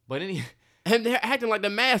 But and they're acting like the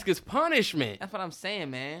mask is punishment. That's what I'm saying,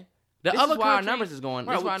 man. This is why our numbers is going.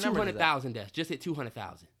 Right, with 200,000 deaths. Just hit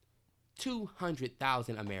 200,000.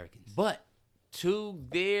 200,000 Americans. But to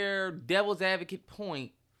their devil's advocate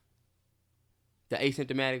point, the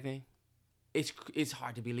asymptomatic thing, it's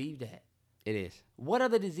hard to believe that. it is. What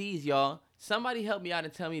other disease, y'all? Somebody help me out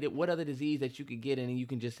and tell me that what other disease that you could get in and you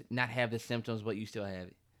can just not have the symptoms, but you still have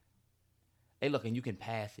it. Hey, look, and you can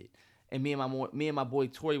pass it. And me and my boy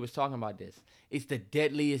Tori was talking about this. It's the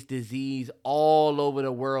deadliest disease all over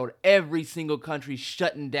the world. Every single country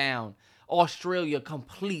shutting down. Australia,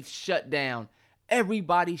 complete shutdown.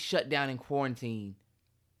 Everybody shut down in quarantine.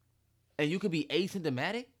 And you could be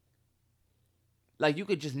asymptomatic? Like you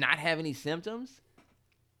could just not have any symptoms?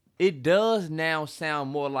 It does now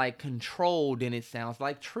sound more like control than it sounds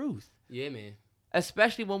like truth. Yeah, man.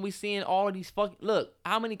 Especially when we seeing all of these fucking... Look,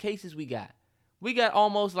 how many cases we got? We got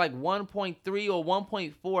almost like 1.3 or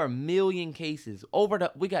 1.4 million cases.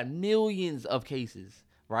 We got millions of cases,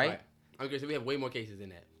 right? Okay, so we have way more cases than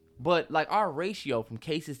that. But like our ratio from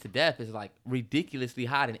cases to death is like ridiculously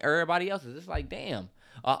high than everybody else's. It's like, damn,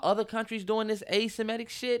 are other countries doing this asymptomatic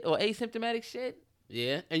shit or asymptomatic shit?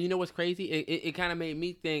 Yeah, and you know what's crazy? It kind of made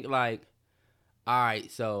me think like, all right,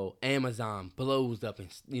 so Amazon blows up and,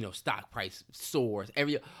 you know, stock price soars.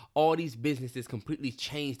 All these businesses completely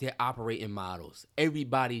change their operating models.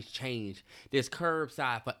 Everybody's changed. There's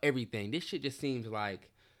curbside for everything. This shit just seems like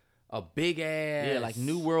a big ass... Yeah, like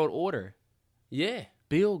New World Order. Yeah.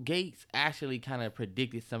 Bill Gates actually kind of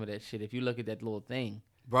predicted some of that shit. If you look at that little thing.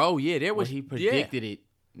 Bro, yeah, there was... He predicted it.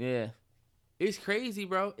 Yeah. It's crazy,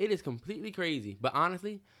 bro. It is completely crazy. But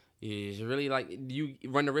honestly, it's really like you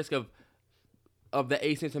run the risk of the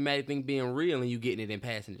asymptomatic thing being real and you getting it and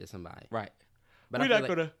passing it to somebody. Right. But I feel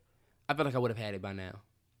like I would have had it by now.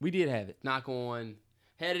 We did have it. Knock on.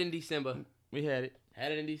 Had it in December. We had it.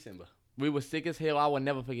 Had it in December. We were sick as hell. I will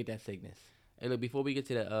never forget that sickness. Hey, look, before we get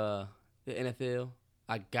to the NFL,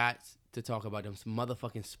 I got to talk about them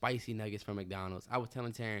motherfucking spicy nuggets from McDonald's. I was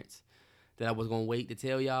telling Terrence that I was going to wait to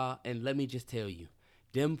tell y'all, and let me just tell you,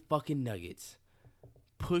 them fucking nuggets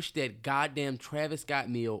push that goddamn Travis Scott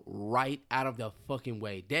meal right out of the fucking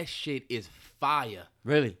way. That shit is fire.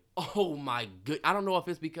 Really? Oh, my good. I don't know if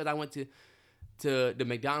it's because I went to the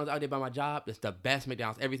McDonald's out there by my job. It's the best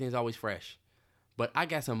McDonald's. Everything's always fresh. But I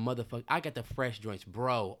got I got the fresh joints,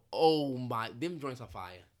 bro. Oh, my. Them joints are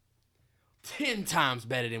fire. 10 times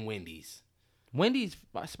better than Wendy's. Wendy's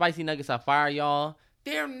spicy nuggets are fire, y'all.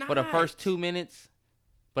 They're not. For the first 2 minutes.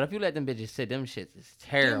 But if you let them bitches sit, them shits is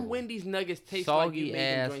terrible. Them Wendy's nuggets taste soggy like you ass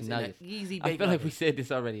made them joints nuggets. in an easy I bake feel like oven. we said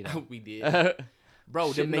this already, though. We did.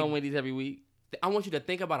 Bro, shitting on Wendy's every week. I want you to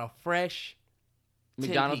think about a fresh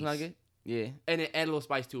McDonald's nugget? Yeah. And then add a little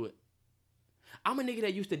spice to it. I'm a nigga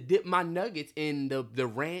that used to dip my nuggets in the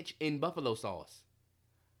ranch and buffalo sauce.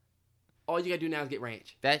 All you gotta do now is get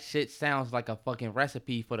ranch. That shit sounds like a fucking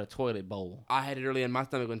recipe for the toilet bowl. I had it earlier and my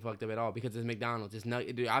stomach wasn't fucked up at all because it's McDonald's.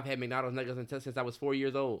 Dude, I've had McDonald's nuggets since I was 4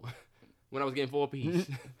 years old when I was getting 4-piece.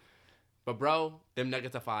 But bro, them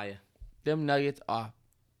nuggets are fire. Them nuggets are...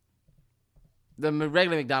 The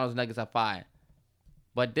regular McDonald's nuggets are fire.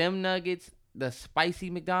 But them nuggets, the spicy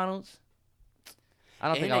McDonald's, I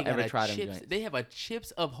don't think I'll ever try them joints. They have a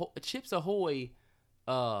Chips Ahoy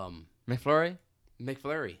McFlurry?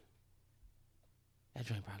 That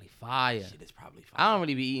joint probably fire. Shit is probably fire. I don't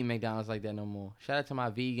really be eating McDonald's like that no more. Shout out to my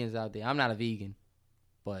vegans out there. I'm not a vegan.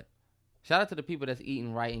 But shout out to the people that's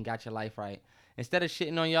eating right and got your life right. Instead of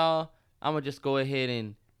shitting on y'all, I'm going to just go ahead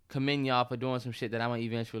and commend y'all for doing some shit that I'm going to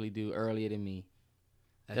eventually do earlier than me.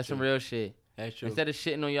 That's some real shit. That's true. Instead of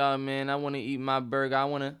shitting on y'all, man, I want to eat my burger. I'm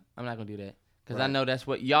not going to do that. Because I know that's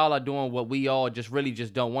what y'all are doing, what we all just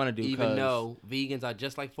don't want to do. Even though vegans are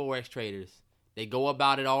just like Forex traders. They go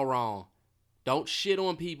about it all wrong. Don't shit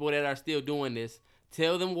on people that are still doing this.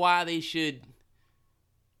 Tell them why they should.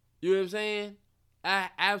 You know what I'm saying? I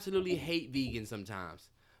absolutely hate vegans sometimes.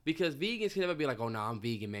 Because vegans can never be like, oh, no, I'm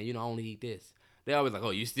vegan, man. You know, I only eat this. They always like,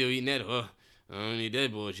 oh, you still eating that? I don't eat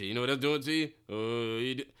that bullshit. You know what that's doing to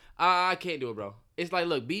you? I can't do it, bro. It's like,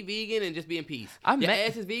 look, be vegan and just be in peace. Your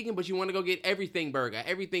ass is vegan, but you want to go get everything burger,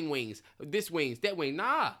 everything wings, this wings, that wing.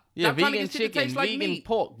 Nah. Yeah, vegan chicken, vegan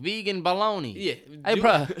pork, vegan bologna. Yeah. Hey,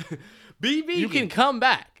 bro. Be vegan. You can come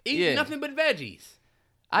back. Eat nothing but veggies.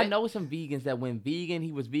 I know some vegans that went vegan.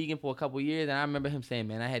 He was vegan for a couple years, and I remember him saying,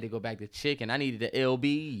 man, I had to go back to chicken. I needed the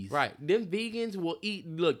LBs. Right. Them vegans will eat,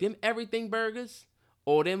 look, them everything burgers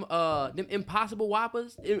or them Impossible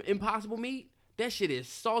Whoppers, Impossible meat, that shit is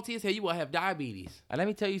salty as hell. You will have diabetes. Let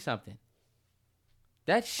me tell you something.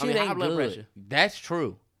 That shit ain't blood good. Pressure. That's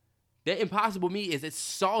true. That Impossible meat it's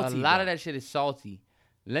salty. A lot of that shit is salty.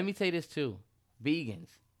 Let me tell you this, too. Vegans.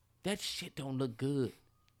 That shit don't look good.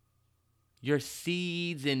 Your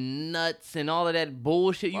seeds and nuts and all of that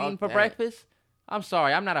bullshit you eating for breakfast? I'm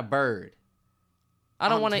sorry, I'm not a bird. I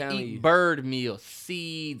don't want to eat bird meal,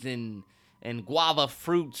 seeds and guava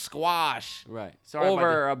fruit squash. Right.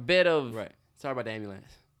 Over a bit of. Right. Sorry about the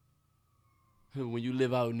ambulance. When you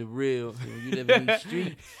live out in the real, when you live in these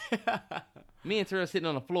streets. Me and Terrell sitting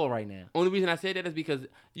on the floor right now. Only reason I say that is because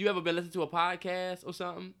you ever been listening to a podcast or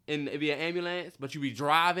something and it be an ambulance, but you be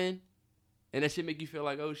driving and that shit make you feel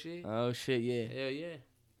like, oh shit. Oh shit, yeah. Hell yeah.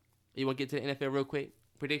 You want to get to the NFL real quick?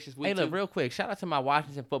 Predictions week Hey, look, 2? real quick. Shout out to my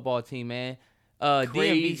Washington football team, man.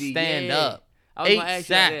 Crazy, DMV stand up. I was 8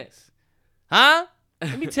 sacks. Huh?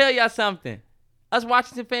 Let me tell y'all something. Us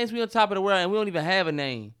Washington fans, we on top of the world and we don't even have a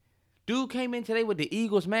name. Dude came in today with the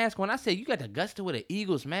Eagles mask on. I said, you got the guts to wear the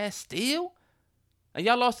Eagles mask still? And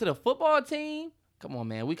y'all lost to the football team? Come on,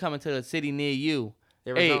 man. We coming to the city near you.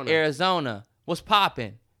 Arizona. Hey, Arizona. What's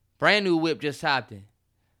popping? Brand new whip just hopped in.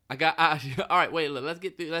 all right, wait, look, let's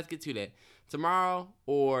get to that. Tomorrow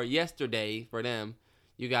or yesterday for them,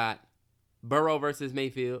 you got Burrow versus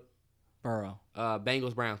Mayfield. Burrow.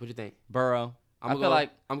 Bengals, Browns. What you think? Burrow. I'm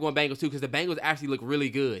going Bengals too because the Bengals actually look really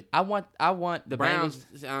good. I want the Browns.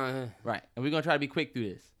 Right, and we're gonna try to be quick through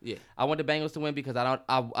this. Yeah, I want the Bengals to win because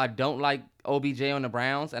I don't like OBJ on the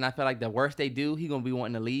Browns, and I feel like the worst they do, he gonna be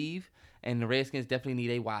wanting to leave, and the Redskins definitely need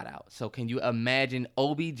a wideout. So can you imagine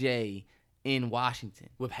OBJ in Washington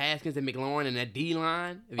with Haskins and McLaurin and that D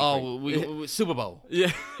line? We Super Bowl.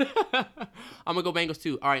 Yeah, I'm gonna go Bengals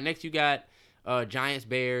too. All right, next you got Giants,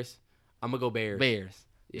 Bears. I'm gonna go Bears.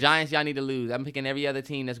 Yeah. Giants, y'all need to lose. I'm picking every other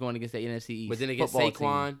team that's going against the NFC East. But then against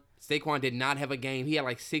Saquon did not have a game. He had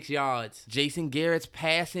like 6 yards. Jason Garrett's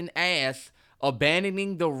passing ass,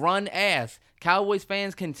 abandoning the run ass. Cowboys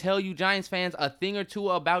fans can tell you Giants fans a thing or two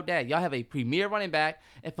about that. Y'all have a premier running back,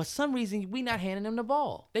 and for some reason, we not handing him the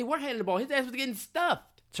ball. They were handing the ball. His ass was getting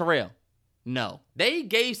stuffed. Terrell, no. They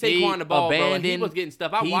gave Saquon the ball, bro, and he was getting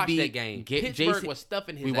stuffed. I watched that game. Pittsburgh was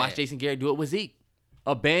stuffing his ass. We watched Jason Garrett do it with Zeke.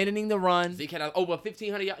 Abandoning the run. Zeke had over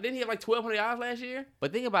 1,500 yards. Didn't he have like 1,200 yards last year?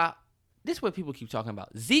 But think about, this is what people keep talking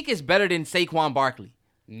about. Zeke is better than Saquon Barkley.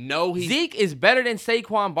 No, Zeke is better than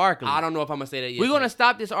Saquon Barkley. I don't know if I'm going to say that yet. We're going to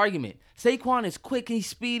stop this argument. Saquon is quick, he's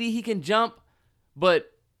speedy, he can jump,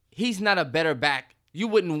 but he's not a better back. You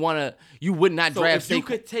would not draft Saquon. So you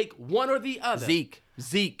could take one or the other. Zeke.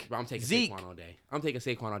 Bro, I'm taking Saquon all day. I'm taking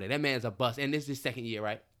Saquon all day. That man's a bust. And this is his second year,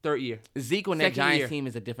 right? Third year. Zeke on that Giants team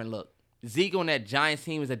is a different look. Zeke on that Giants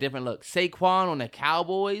team is a different look. Saquon on the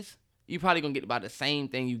Cowboys, you probably going to get about the same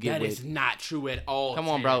thing you get with. That is not true at all. Come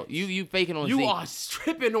on, bro. You faking on Zeke. You are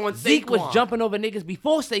stripping on Saquon. Zeke was jumping over niggas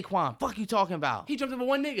before Saquon. Fuck you talking about? He jumped over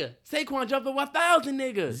one nigga. Saquon jumped over 1,000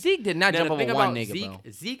 niggas. Zeke did not jump over one nigga,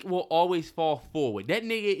 bro. Zeke will always fall forward. That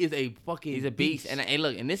nigga is a fucking He's a beast. And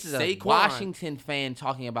look, and this is a Saquon. Washington fan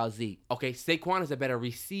talking about Zeke. Okay, Saquon is a better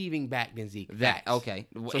receiving back than Zeke. Okay.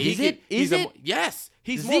 So is it? Yes.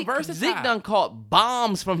 He's Zeke, more versatile. Zeke done caught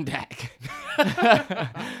bombs from Dak. I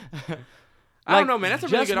don't know, man. That's a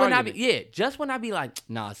really good argument. Just when I be like,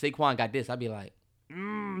 nah, Saquon got this, I be like,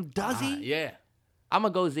 does he? Yeah. I'm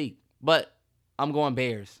going to go Zeke, but I'm going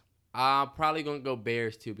Bears. I'm probably going to go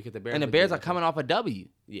Bears, too, because the Bears are coming off a W.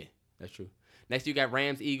 Yeah, that's true. Next, you got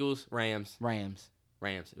Rams, Eagles, Rams.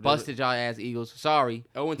 Busted y'all ass Eagles. Sorry.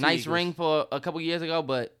 Nice Eagles. Ring for a couple years ago,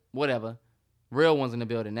 but whatever. Real ones in the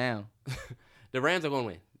building now. The Rams are going to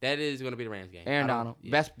win. That is going to be the Rams game. Aaron Donald,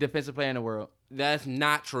 best defensive player in the world. That's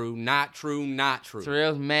not true.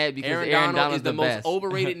 Terrell's mad because Aaron Donald is the best. most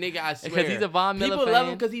overrated nigga, I swear. Because he's a Von Miller People fan. love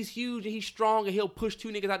him because he's huge and he's strong and he'll push 2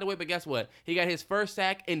 niggas out the way. But guess what? He got his first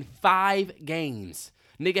sack in 5 games.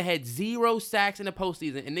 Nigga had 0 sacks in the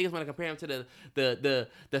postseason, and niggas want to compare him to the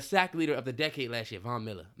sack leader of the decade last year, Von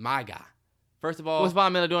Miller. My guy. First of all, what's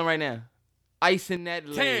Von Miller doing right now? Icing that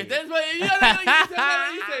leg. Terrence, that's what you say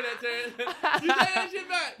that, Terrence. You say that shit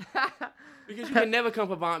back. Because you can never come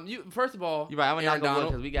for Von. First of all, you're right. I'm gonna knock on wood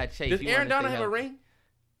because we got Chase. Does Aaron Donald have a ring?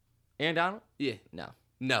 Aaron Donald? Yeah.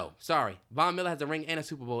 No. Sorry. Von Miller has a ring and a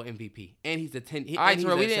Super Bowl MVP, and he's the 10. All right,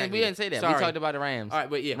 Terrell, we didn't say that. Sorry. We talked about the Rams. All right,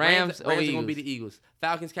 but yeah, Rams are gonna be the Eagles.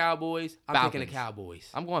 Falcons, Cowboys. I'm picking the Cowboys.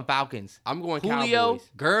 I'm going Falcons. I'm going Julio,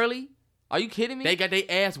 Cowboys. Gurley. Are you kidding me? They got their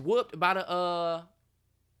ass whooped by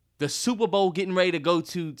the Super Bowl getting ready to go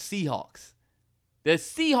to Seahawks. The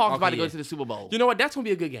Seahawks about to go to the Super Bowl. You know what? That's going to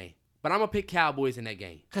be a good game. But I'm going to pick Cowboys in that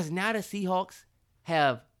game. Because now the Seahawks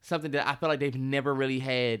have something that I feel like they've never really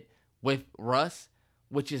had with Russ,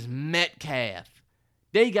 which is Metcalf.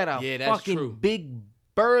 They got a fucking big,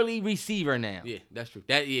 burly receiver now. Yeah, that's true.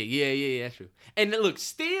 That's true. And look,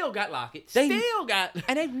 still got Lockett. And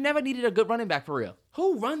they've never needed a good running back for real.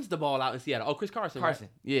 Who runs the ball out in Seattle? Oh, Chris Carson. Right?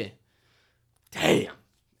 Yeah. Damn.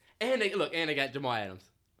 And they got Jamal Adams.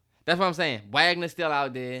 That's what I'm saying. Wagner's still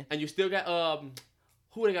out there. And you still got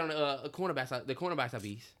Who they got on the cornerbacks? The cornerbacks are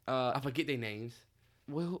beasts. I forget their names.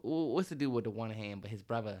 What's the dude with the one hand, but his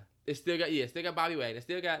brother? It still got Bobby Wagner.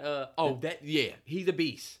 Still got he's a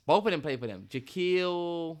beast. Both of them play for them.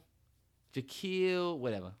 Jaquil,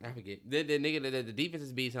 whatever. I forget. The nigga, the defense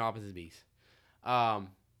is beast and offense is beast.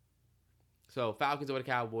 So Falcons over the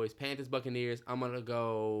Cowboys, Panthers, Buccaneers. I'm gonna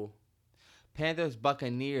go Panthers,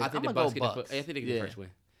 Buccaneers. I think the Bucks get the first win.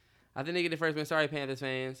 I think they get the first win. Sorry, Panthers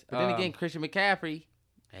fans. But then again, Christian McCaffrey.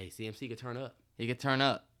 Hey, CMC could turn up. He could turn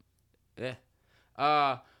up. Yeah.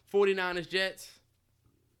 49ers, Jets.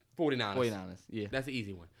 49ers. Yeah. That's the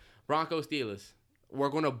easy one. Broncos, Steelers. We're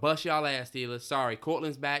going to bust y'all ass, Steelers. Sorry.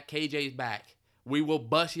 Cortland's back. KJ's back. We will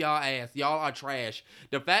bust y'all ass. Y'all are trash.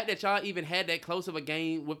 The fact that y'all even had that close of a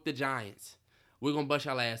game with the Giants, we're going to bust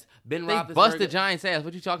y'all ass. They bust the Giants' ass.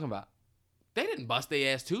 What you talking about? They didn't bust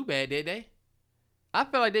their ass too bad, did they? I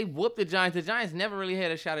feel like they whooped the Giants. The Giants never really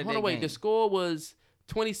had a shot at that game. The score was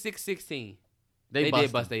 26-16. They did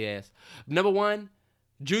did bust their ass. Number one,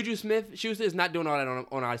 Juju Smith-Schuster is not doing all that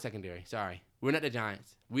on our secondary. Sorry. We're not the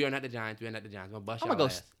Giants. We are not the Giants. We're not the Giants. I'm going to bust y'all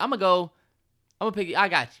ass. I'm going to pick you. I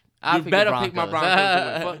got you. You better pick my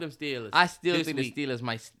Broncos. Fuck them Steelers. I still think the Steelers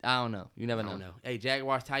might. I don't know. You never know. I don't know. Hey,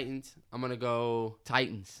 Jaguars, Titans. I'm going to go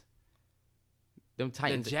Titans. Them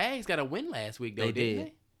Titans. The Jags got a win last week, though,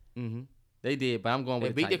 didn't they? Mm-hmm. They did, but I'm going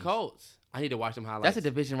with the Titans. They beat the Colts. I need to watch them highlights. That's a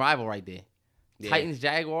division rival right there. Yeah. Titans,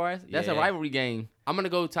 Jaguars. That's a rivalry game. I'm going to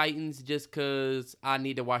go Titans just because I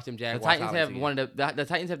need to watch them Jaguars. The Titans have the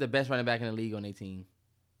Titans have the best running back in the league on their team.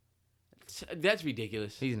 That's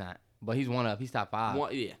ridiculous. He's not. But he's top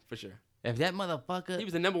 5. Yeah, for sure. If that motherfucker... He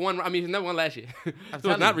was the number one. I mean, he was the number one last year. So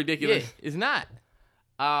it's not ridiculous. Yeah, it's not.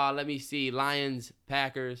 Let me see. Lions,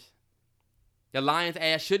 Packers. The Lions'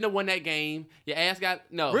 ass shouldn't have won that game. Your ass got...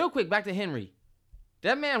 No. Real quick, back to Henry.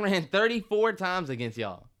 That man ran 34 times against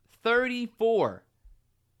y'all. 34.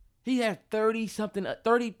 He had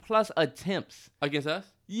 30-plus attempts. Against us?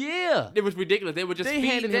 Yeah. It was ridiculous. They were just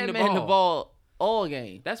feeding him the ball all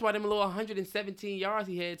game. That's why them little 117 yards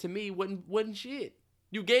he had, to me, wasn't shit.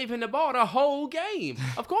 You gave him the ball the whole game.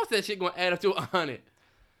 Of course that shit going to add up to 100.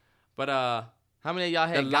 But, how many of y'all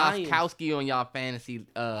had Gostkowski on y'all fantasy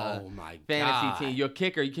team? Your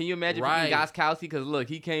kicker. Can you imagine picking Gostkowski? Because, look,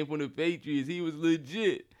 he came from the Patriots. He was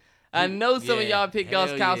legit. I know some of y'all picked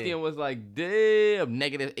Gostkowski and was like, damn,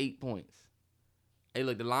 -8 points. Hey,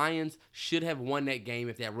 look, the Lions should have won that game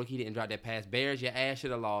if that rookie didn't drop that pass. Bears, your ass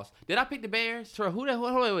should have lost. Did I pick the Bears? Sure.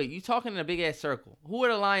 Wait. You talking in a big-ass circle. Who are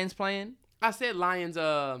the Lions playing? I said Lions.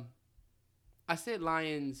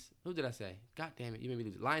 Who did I say? God damn it. You made me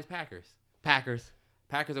lose. Lions, Packers. Packers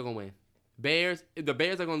are going to win. The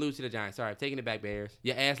Bears are going to lose to the Giants. Sorry, I'm taking it back, Bears.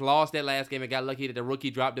 Your ass lost that last game and got lucky that the rookie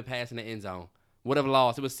dropped the pass in the end zone. Would have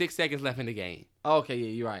lost. It was 6 seconds left in the game. Okay, yeah,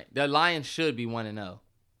 you're right. The Lions should be 1-0.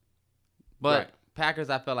 But Packers,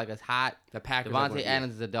 I felt like it's hot. The Packers. Devontae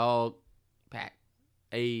Adams is a dog.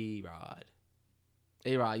 A-Rod,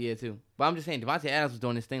 yeah, too. But I'm just saying, Devontae Adams was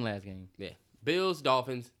doing this thing last game. Yeah. Bills,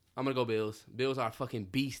 Dolphins. I'm going to go Bills. Bills are a fucking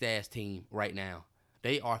beast-ass team right now.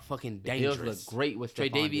 They are fucking dangerous. The Bills look great with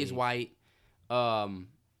Tre'Davious White.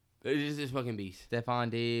 It's just fucking beast. Stephon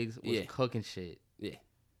Diggs was cooking shit. Yeah.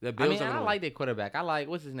 The Bills I like their quarterback. I like,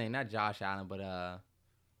 what's his name? Not Josh Allen, but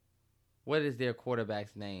what is their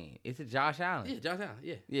quarterback's name? Is it Josh Allen? Yeah, Josh Allen.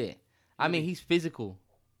 Yeah. Yeah. I mean, he's physical.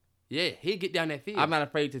 Yeah, he'll get down that field. I'm not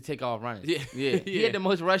afraid to take off running. Yeah. He had the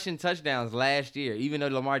most rushing touchdowns last year, even though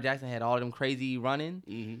Lamar Jackson had all them crazy running.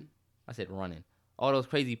 Mm-hmm. I said running. All those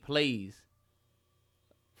crazy plays.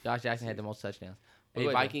 Josh Jackson had the most touchdowns. Hey,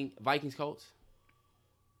 Vikings, Colts.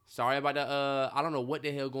 Sorry about the, I don't know what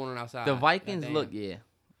the hell going on outside. The Vikings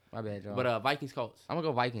my bad, John. But Vikings, Colts. I'm going to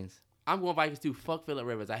go Vikings. I'm going Vikings too. Fuck Phillip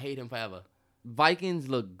Rivers. I hate him forever. Vikings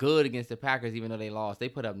look good against the Packers even though they lost. They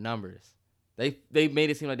put up numbers. They made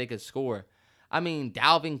it seem like they could score. I mean,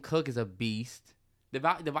 Dalvin Cook is a beast. The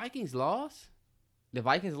Vikings lost? The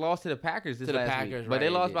Vikings lost to the Packers this last week. But they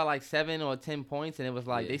lost by like 7 or 10 points, and it was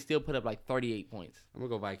like they still put up like 38 points. I'm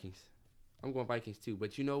going to go Vikings. I'm going Vikings too.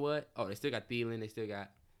 But you know what? Oh, they still got Thielen.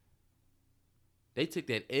 They took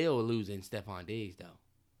that L losing Stephon Diggs, though.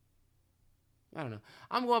 I don't know.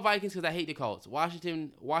 I'm going Vikings because I hate the Colts.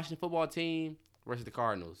 Washington football team versus the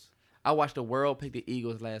Cardinals. I watched the world pick the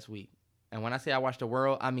Eagles last week. And when I say I watched the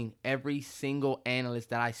world, I mean every single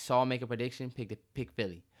analyst that I saw make a prediction pick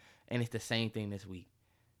Philly. And it's the same thing this week.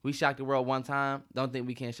 We shocked the world one time. Don't think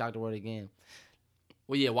we can't shock the world again.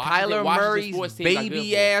 Well, yeah, Kyler Murray's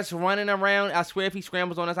baby ass running around. I swear if he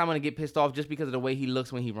scrambles on us, I'm going to get pissed off just because of the way he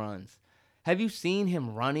looks when he runs. Have you seen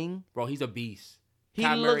him running? Bro, he's a beast. He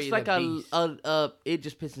looks like a it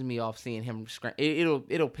just pisses me off seeing him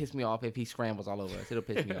it'll piss me off if he scrambles all over us. It'll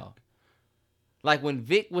piss me off. Like when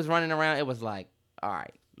Vic was running around, it was like, all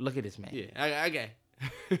right, look at this man. Yeah, okay.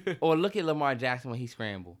 Or look at Lamar Jackson when he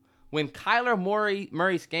scrambled. When Kyler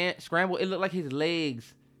Murray scrambled, it looked like his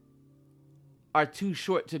legs are too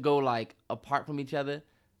short to go like apart from each other.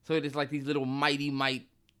 So it is like these little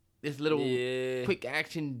this little quick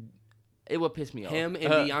action. It would piss me off. Him and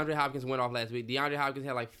DeAndre Hopkins went off last week. DeAndre Hopkins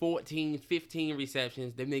had like 14, 15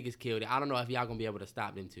 receptions. Them niggas killed it. I don't know if y'all gonna be able to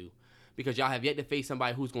stop them too, because y'all have yet to face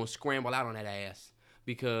somebody who's gonna scramble out on that ass.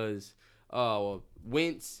 Because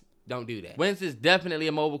Wentz don't do that. Wentz is definitely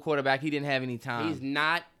a mobile quarterback. He didn't have any time. He's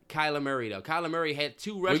not Kyler Murray though. Kyler Murray had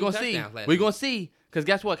 2 rushing touchdowns last week. We're gonna see. Because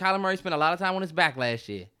guess what? Kyler Murray spent a lot of time on his back last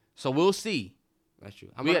year. So we'll see. That's true.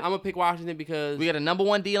 I'm gonna pick Washington because we got a number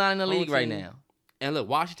 1 D-line in the league right now. And look,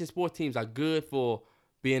 Washington sports teams are good for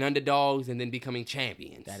being underdogs and then becoming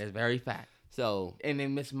champions. That is very fact. So, and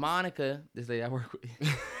then Miss Monica, this lady I work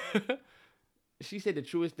with, she said the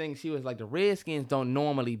truest thing. She was like, the Redskins don't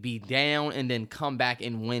normally be down and then come back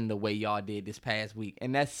and win the way y'all did this past week.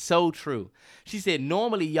 And that's so true. She said,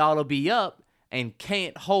 normally y'all will be up and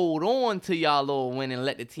can't hold on to y'all little win and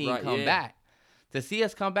let the team come back. To see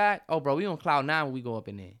us come back, oh, bro, we on cloud 9 when we go up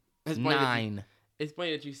in there. It's 9. It's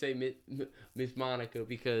funny that you say Miss Monica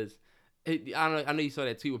because I know you saw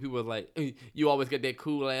that tweet where people was like, you always get that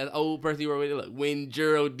cool ass old person you were with, like, when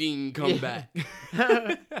Geraldine come back.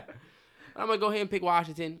 I'm going to go ahead and pick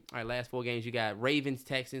Washington. All right, last 4 games. You got Ravens,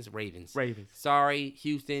 Texans, Ravens. Sorry,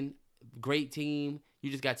 Houston, great team.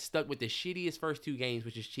 You just got stuck with the shittiest first 2 games,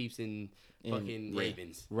 which is Chiefs and fucking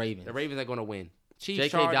Ravens. The Ravens are going to win. Chiefs, J.K.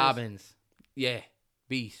 Chargers, Dobbins. Yeah,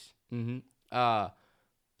 beast. Mm-hmm.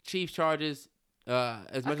 Chiefs, Chargers.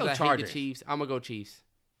 As much as I hate the Chiefs, I'm going to go Chiefs.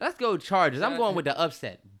 Let's go Chargers. I'm going with the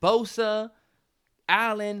upset. Bosa,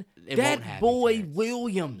 Allen, that boy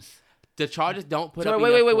Williams. The Chargers don't put up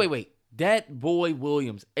Wait. That boy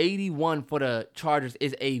Williams, 81 for the Chargers,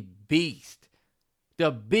 is a beast.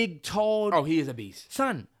 The big, tall... Oh, he is a beast.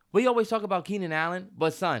 Son, we always talk about Keenan Allen,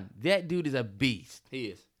 but son, that dude is a beast. He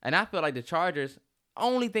is. And I feel like the Chargers,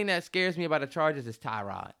 only thing that scares me about the Chargers is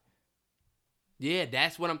Tyrod. Yeah,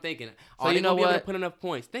 that's what I'm thinking. So you know what? Put enough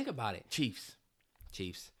points. Think about it. Chiefs.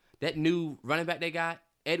 That new running back they got,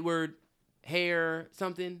 Edward Hare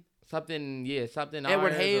something.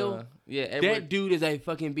 Edward Hale. Edward. That dude is a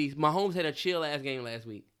fucking beast. Mahomes had a chill ass game last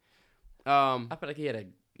week. I feel like he had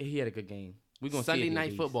a good game. We gonna Sunday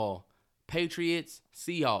night football. Patriots,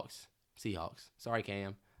 Seahawks. Sorry,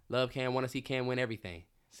 Cam. Love Cam. Want to see Cam win everything.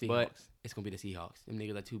 Seahawks. But it's gonna be the Seahawks. Them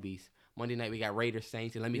niggas are 2 beasts. Monday night we got Raiders,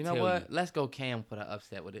 Saints, and let me tell you. You know what? Let's go Cam for the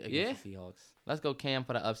upset against the Seahawks. Let's go Cam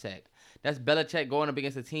for the upset. That's Belichick going up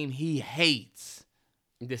against a team he hates.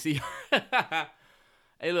 The Seahawks.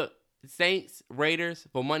 Hey, look, Saints, Raiders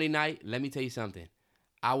for Monday night. Let me tell you something.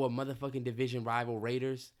 Our motherfucking division rival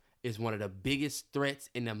Raiders is one of the biggest threats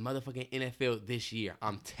in the motherfucking NFL this year.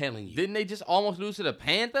 I'm telling you. Didn't they just almost lose to the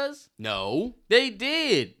Panthers? No. They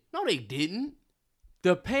did. No, they didn't.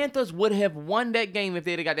 The Panthers would have won that game if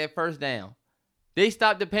they'd have got that first down. They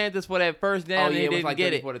stopped the Panthers for that first down and they didn't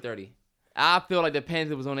get it. 34-30. I feel like the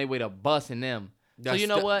Panthers was on their way to busting them. So you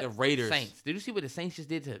know what? The Raiders. Saints. Did you see what the Saints just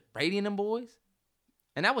did to Brady and them boys?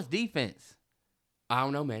 And that was defense. I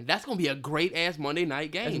don't know, man. That's going to be a great-ass Monday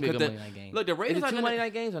night game. That's going to be a good Monday night game. Look, the Raiders is it 2 Monday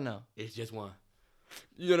night games or no? It's just one.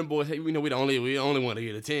 You know them boys, we know we the only one to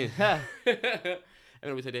get a 10. I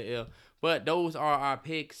know we said that L. But those are our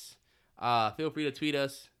picks. Feel free to tweet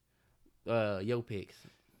us your picks.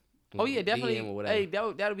 Oh, yeah, definitely. Hey,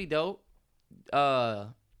 that'll be dope.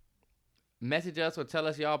 Message us or tell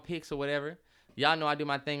us y'all picks or whatever. Y'all know I do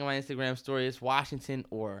my thing on my Instagram story. It's Washington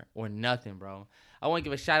or nothing, bro. I want to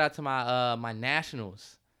give a shout out to my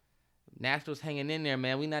Nationals. Nationals hanging in there,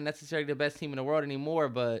 man. We not necessarily the best team in the world anymore,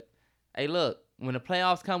 but hey, look, when the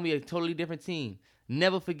playoffs come, we a totally different team.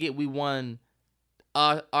 Never forget we won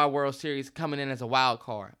our World Series coming in as a wild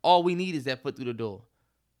card. All we need is that foot through the door.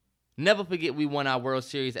 Never forget we won our World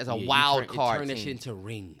Series as a wild card turn team. that shit into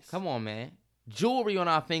rings. Come on, man. Jewelry on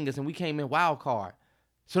our fingers, and we came in wild card.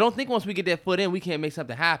 So don't think once we get that foot in, we can't make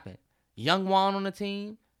something happen. Young Juan on the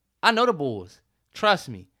team. I know the Bulls. Trust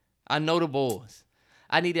me. I know the Bulls.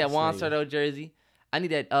 I need that Juan Soto jersey. I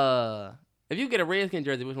need that. If you get a Redskin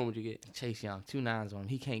jersey, which one would you get? Chase Young. 2 9s on him.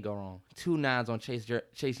 He can't go wrong. 2 9s on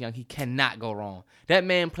Chase Young. He cannot go wrong. That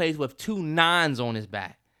man plays with 2 9s on his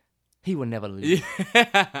back. He would never lose.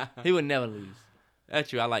 He would never lose. That's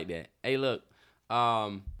true. I like that. Hey, look.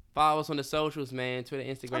 Follow us on the socials, man. Twitter,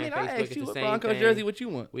 Instagram, Facebook. I asked you what Broncos jersey, what you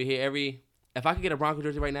want? We here every... If I could get a Bronco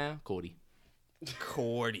jersey right now, Cordy.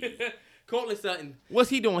 Cordy. Cortland Sutton. What's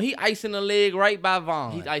he doing? He icing the leg right by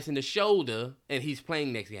Vaughn. He's icing the shoulder, and he's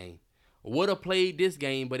playing next game. Would have played this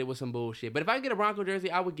game, but it was some bullshit. But if I get a Bronco jersey,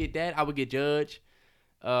 I would get that. I would get Judge.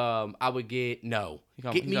 I would get Get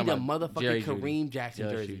me the motherfucking Kareem Jackson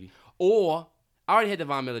jersey. Or I already had the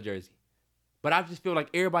Von Miller jersey, but I just feel like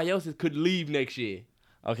everybody else's could leave next year.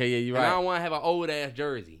 Okay, yeah, you're right. And I don't want to have an old ass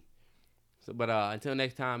jersey. So, but until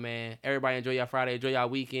next time, man. Everybody enjoy y'all Friday. Enjoy y'all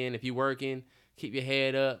weekend. If you're working, keep your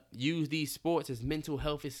head up. Use these sports as mental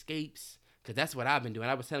health escapes, because that's what I've been doing.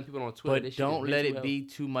 I was telling people on Twitter. But don't let it be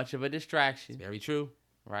too much of a distraction. It's very true.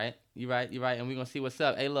 Right? You're right. And we're going to see what's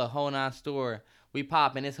up. Hey, look, Hold On Store. We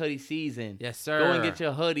popping. It's hoodie season. Yes, sir. Go and get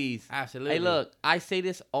your hoodies. Absolutely. Hey, look, I say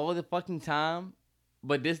this all the fucking time,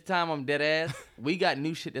 but this time I'm dead ass. We got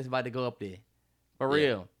new shit that's about to go up there. For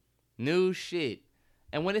real. New shit.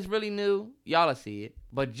 And when it's really new, y'all will see it.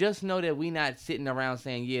 But just know that we not sitting around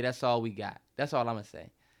saying, yeah, that's all we got. That's all I'm going to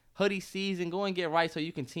say. Hoodie season, go and get right so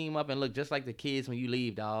you can team up and look just like the kids when you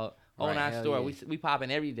leave, dog. Hold On Store. Yeah. We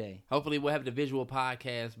popping every day. Hopefully we'll have the visual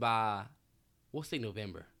podcast by, we'll say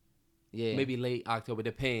November. Yeah, maybe late October.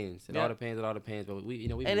 Depends. It all depends. But we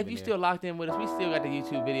and if you still locked in with us, we still got the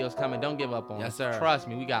YouTube videos coming. Don't give up on us. Yes, sir. Trust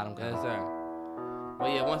me, we got them coming. Yes, sir.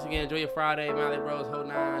 Well, yeah. Once again, enjoy your Friday, Molly Bros. Hold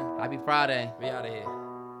 9. Happy Friday. We out of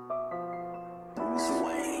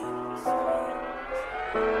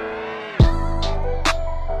here.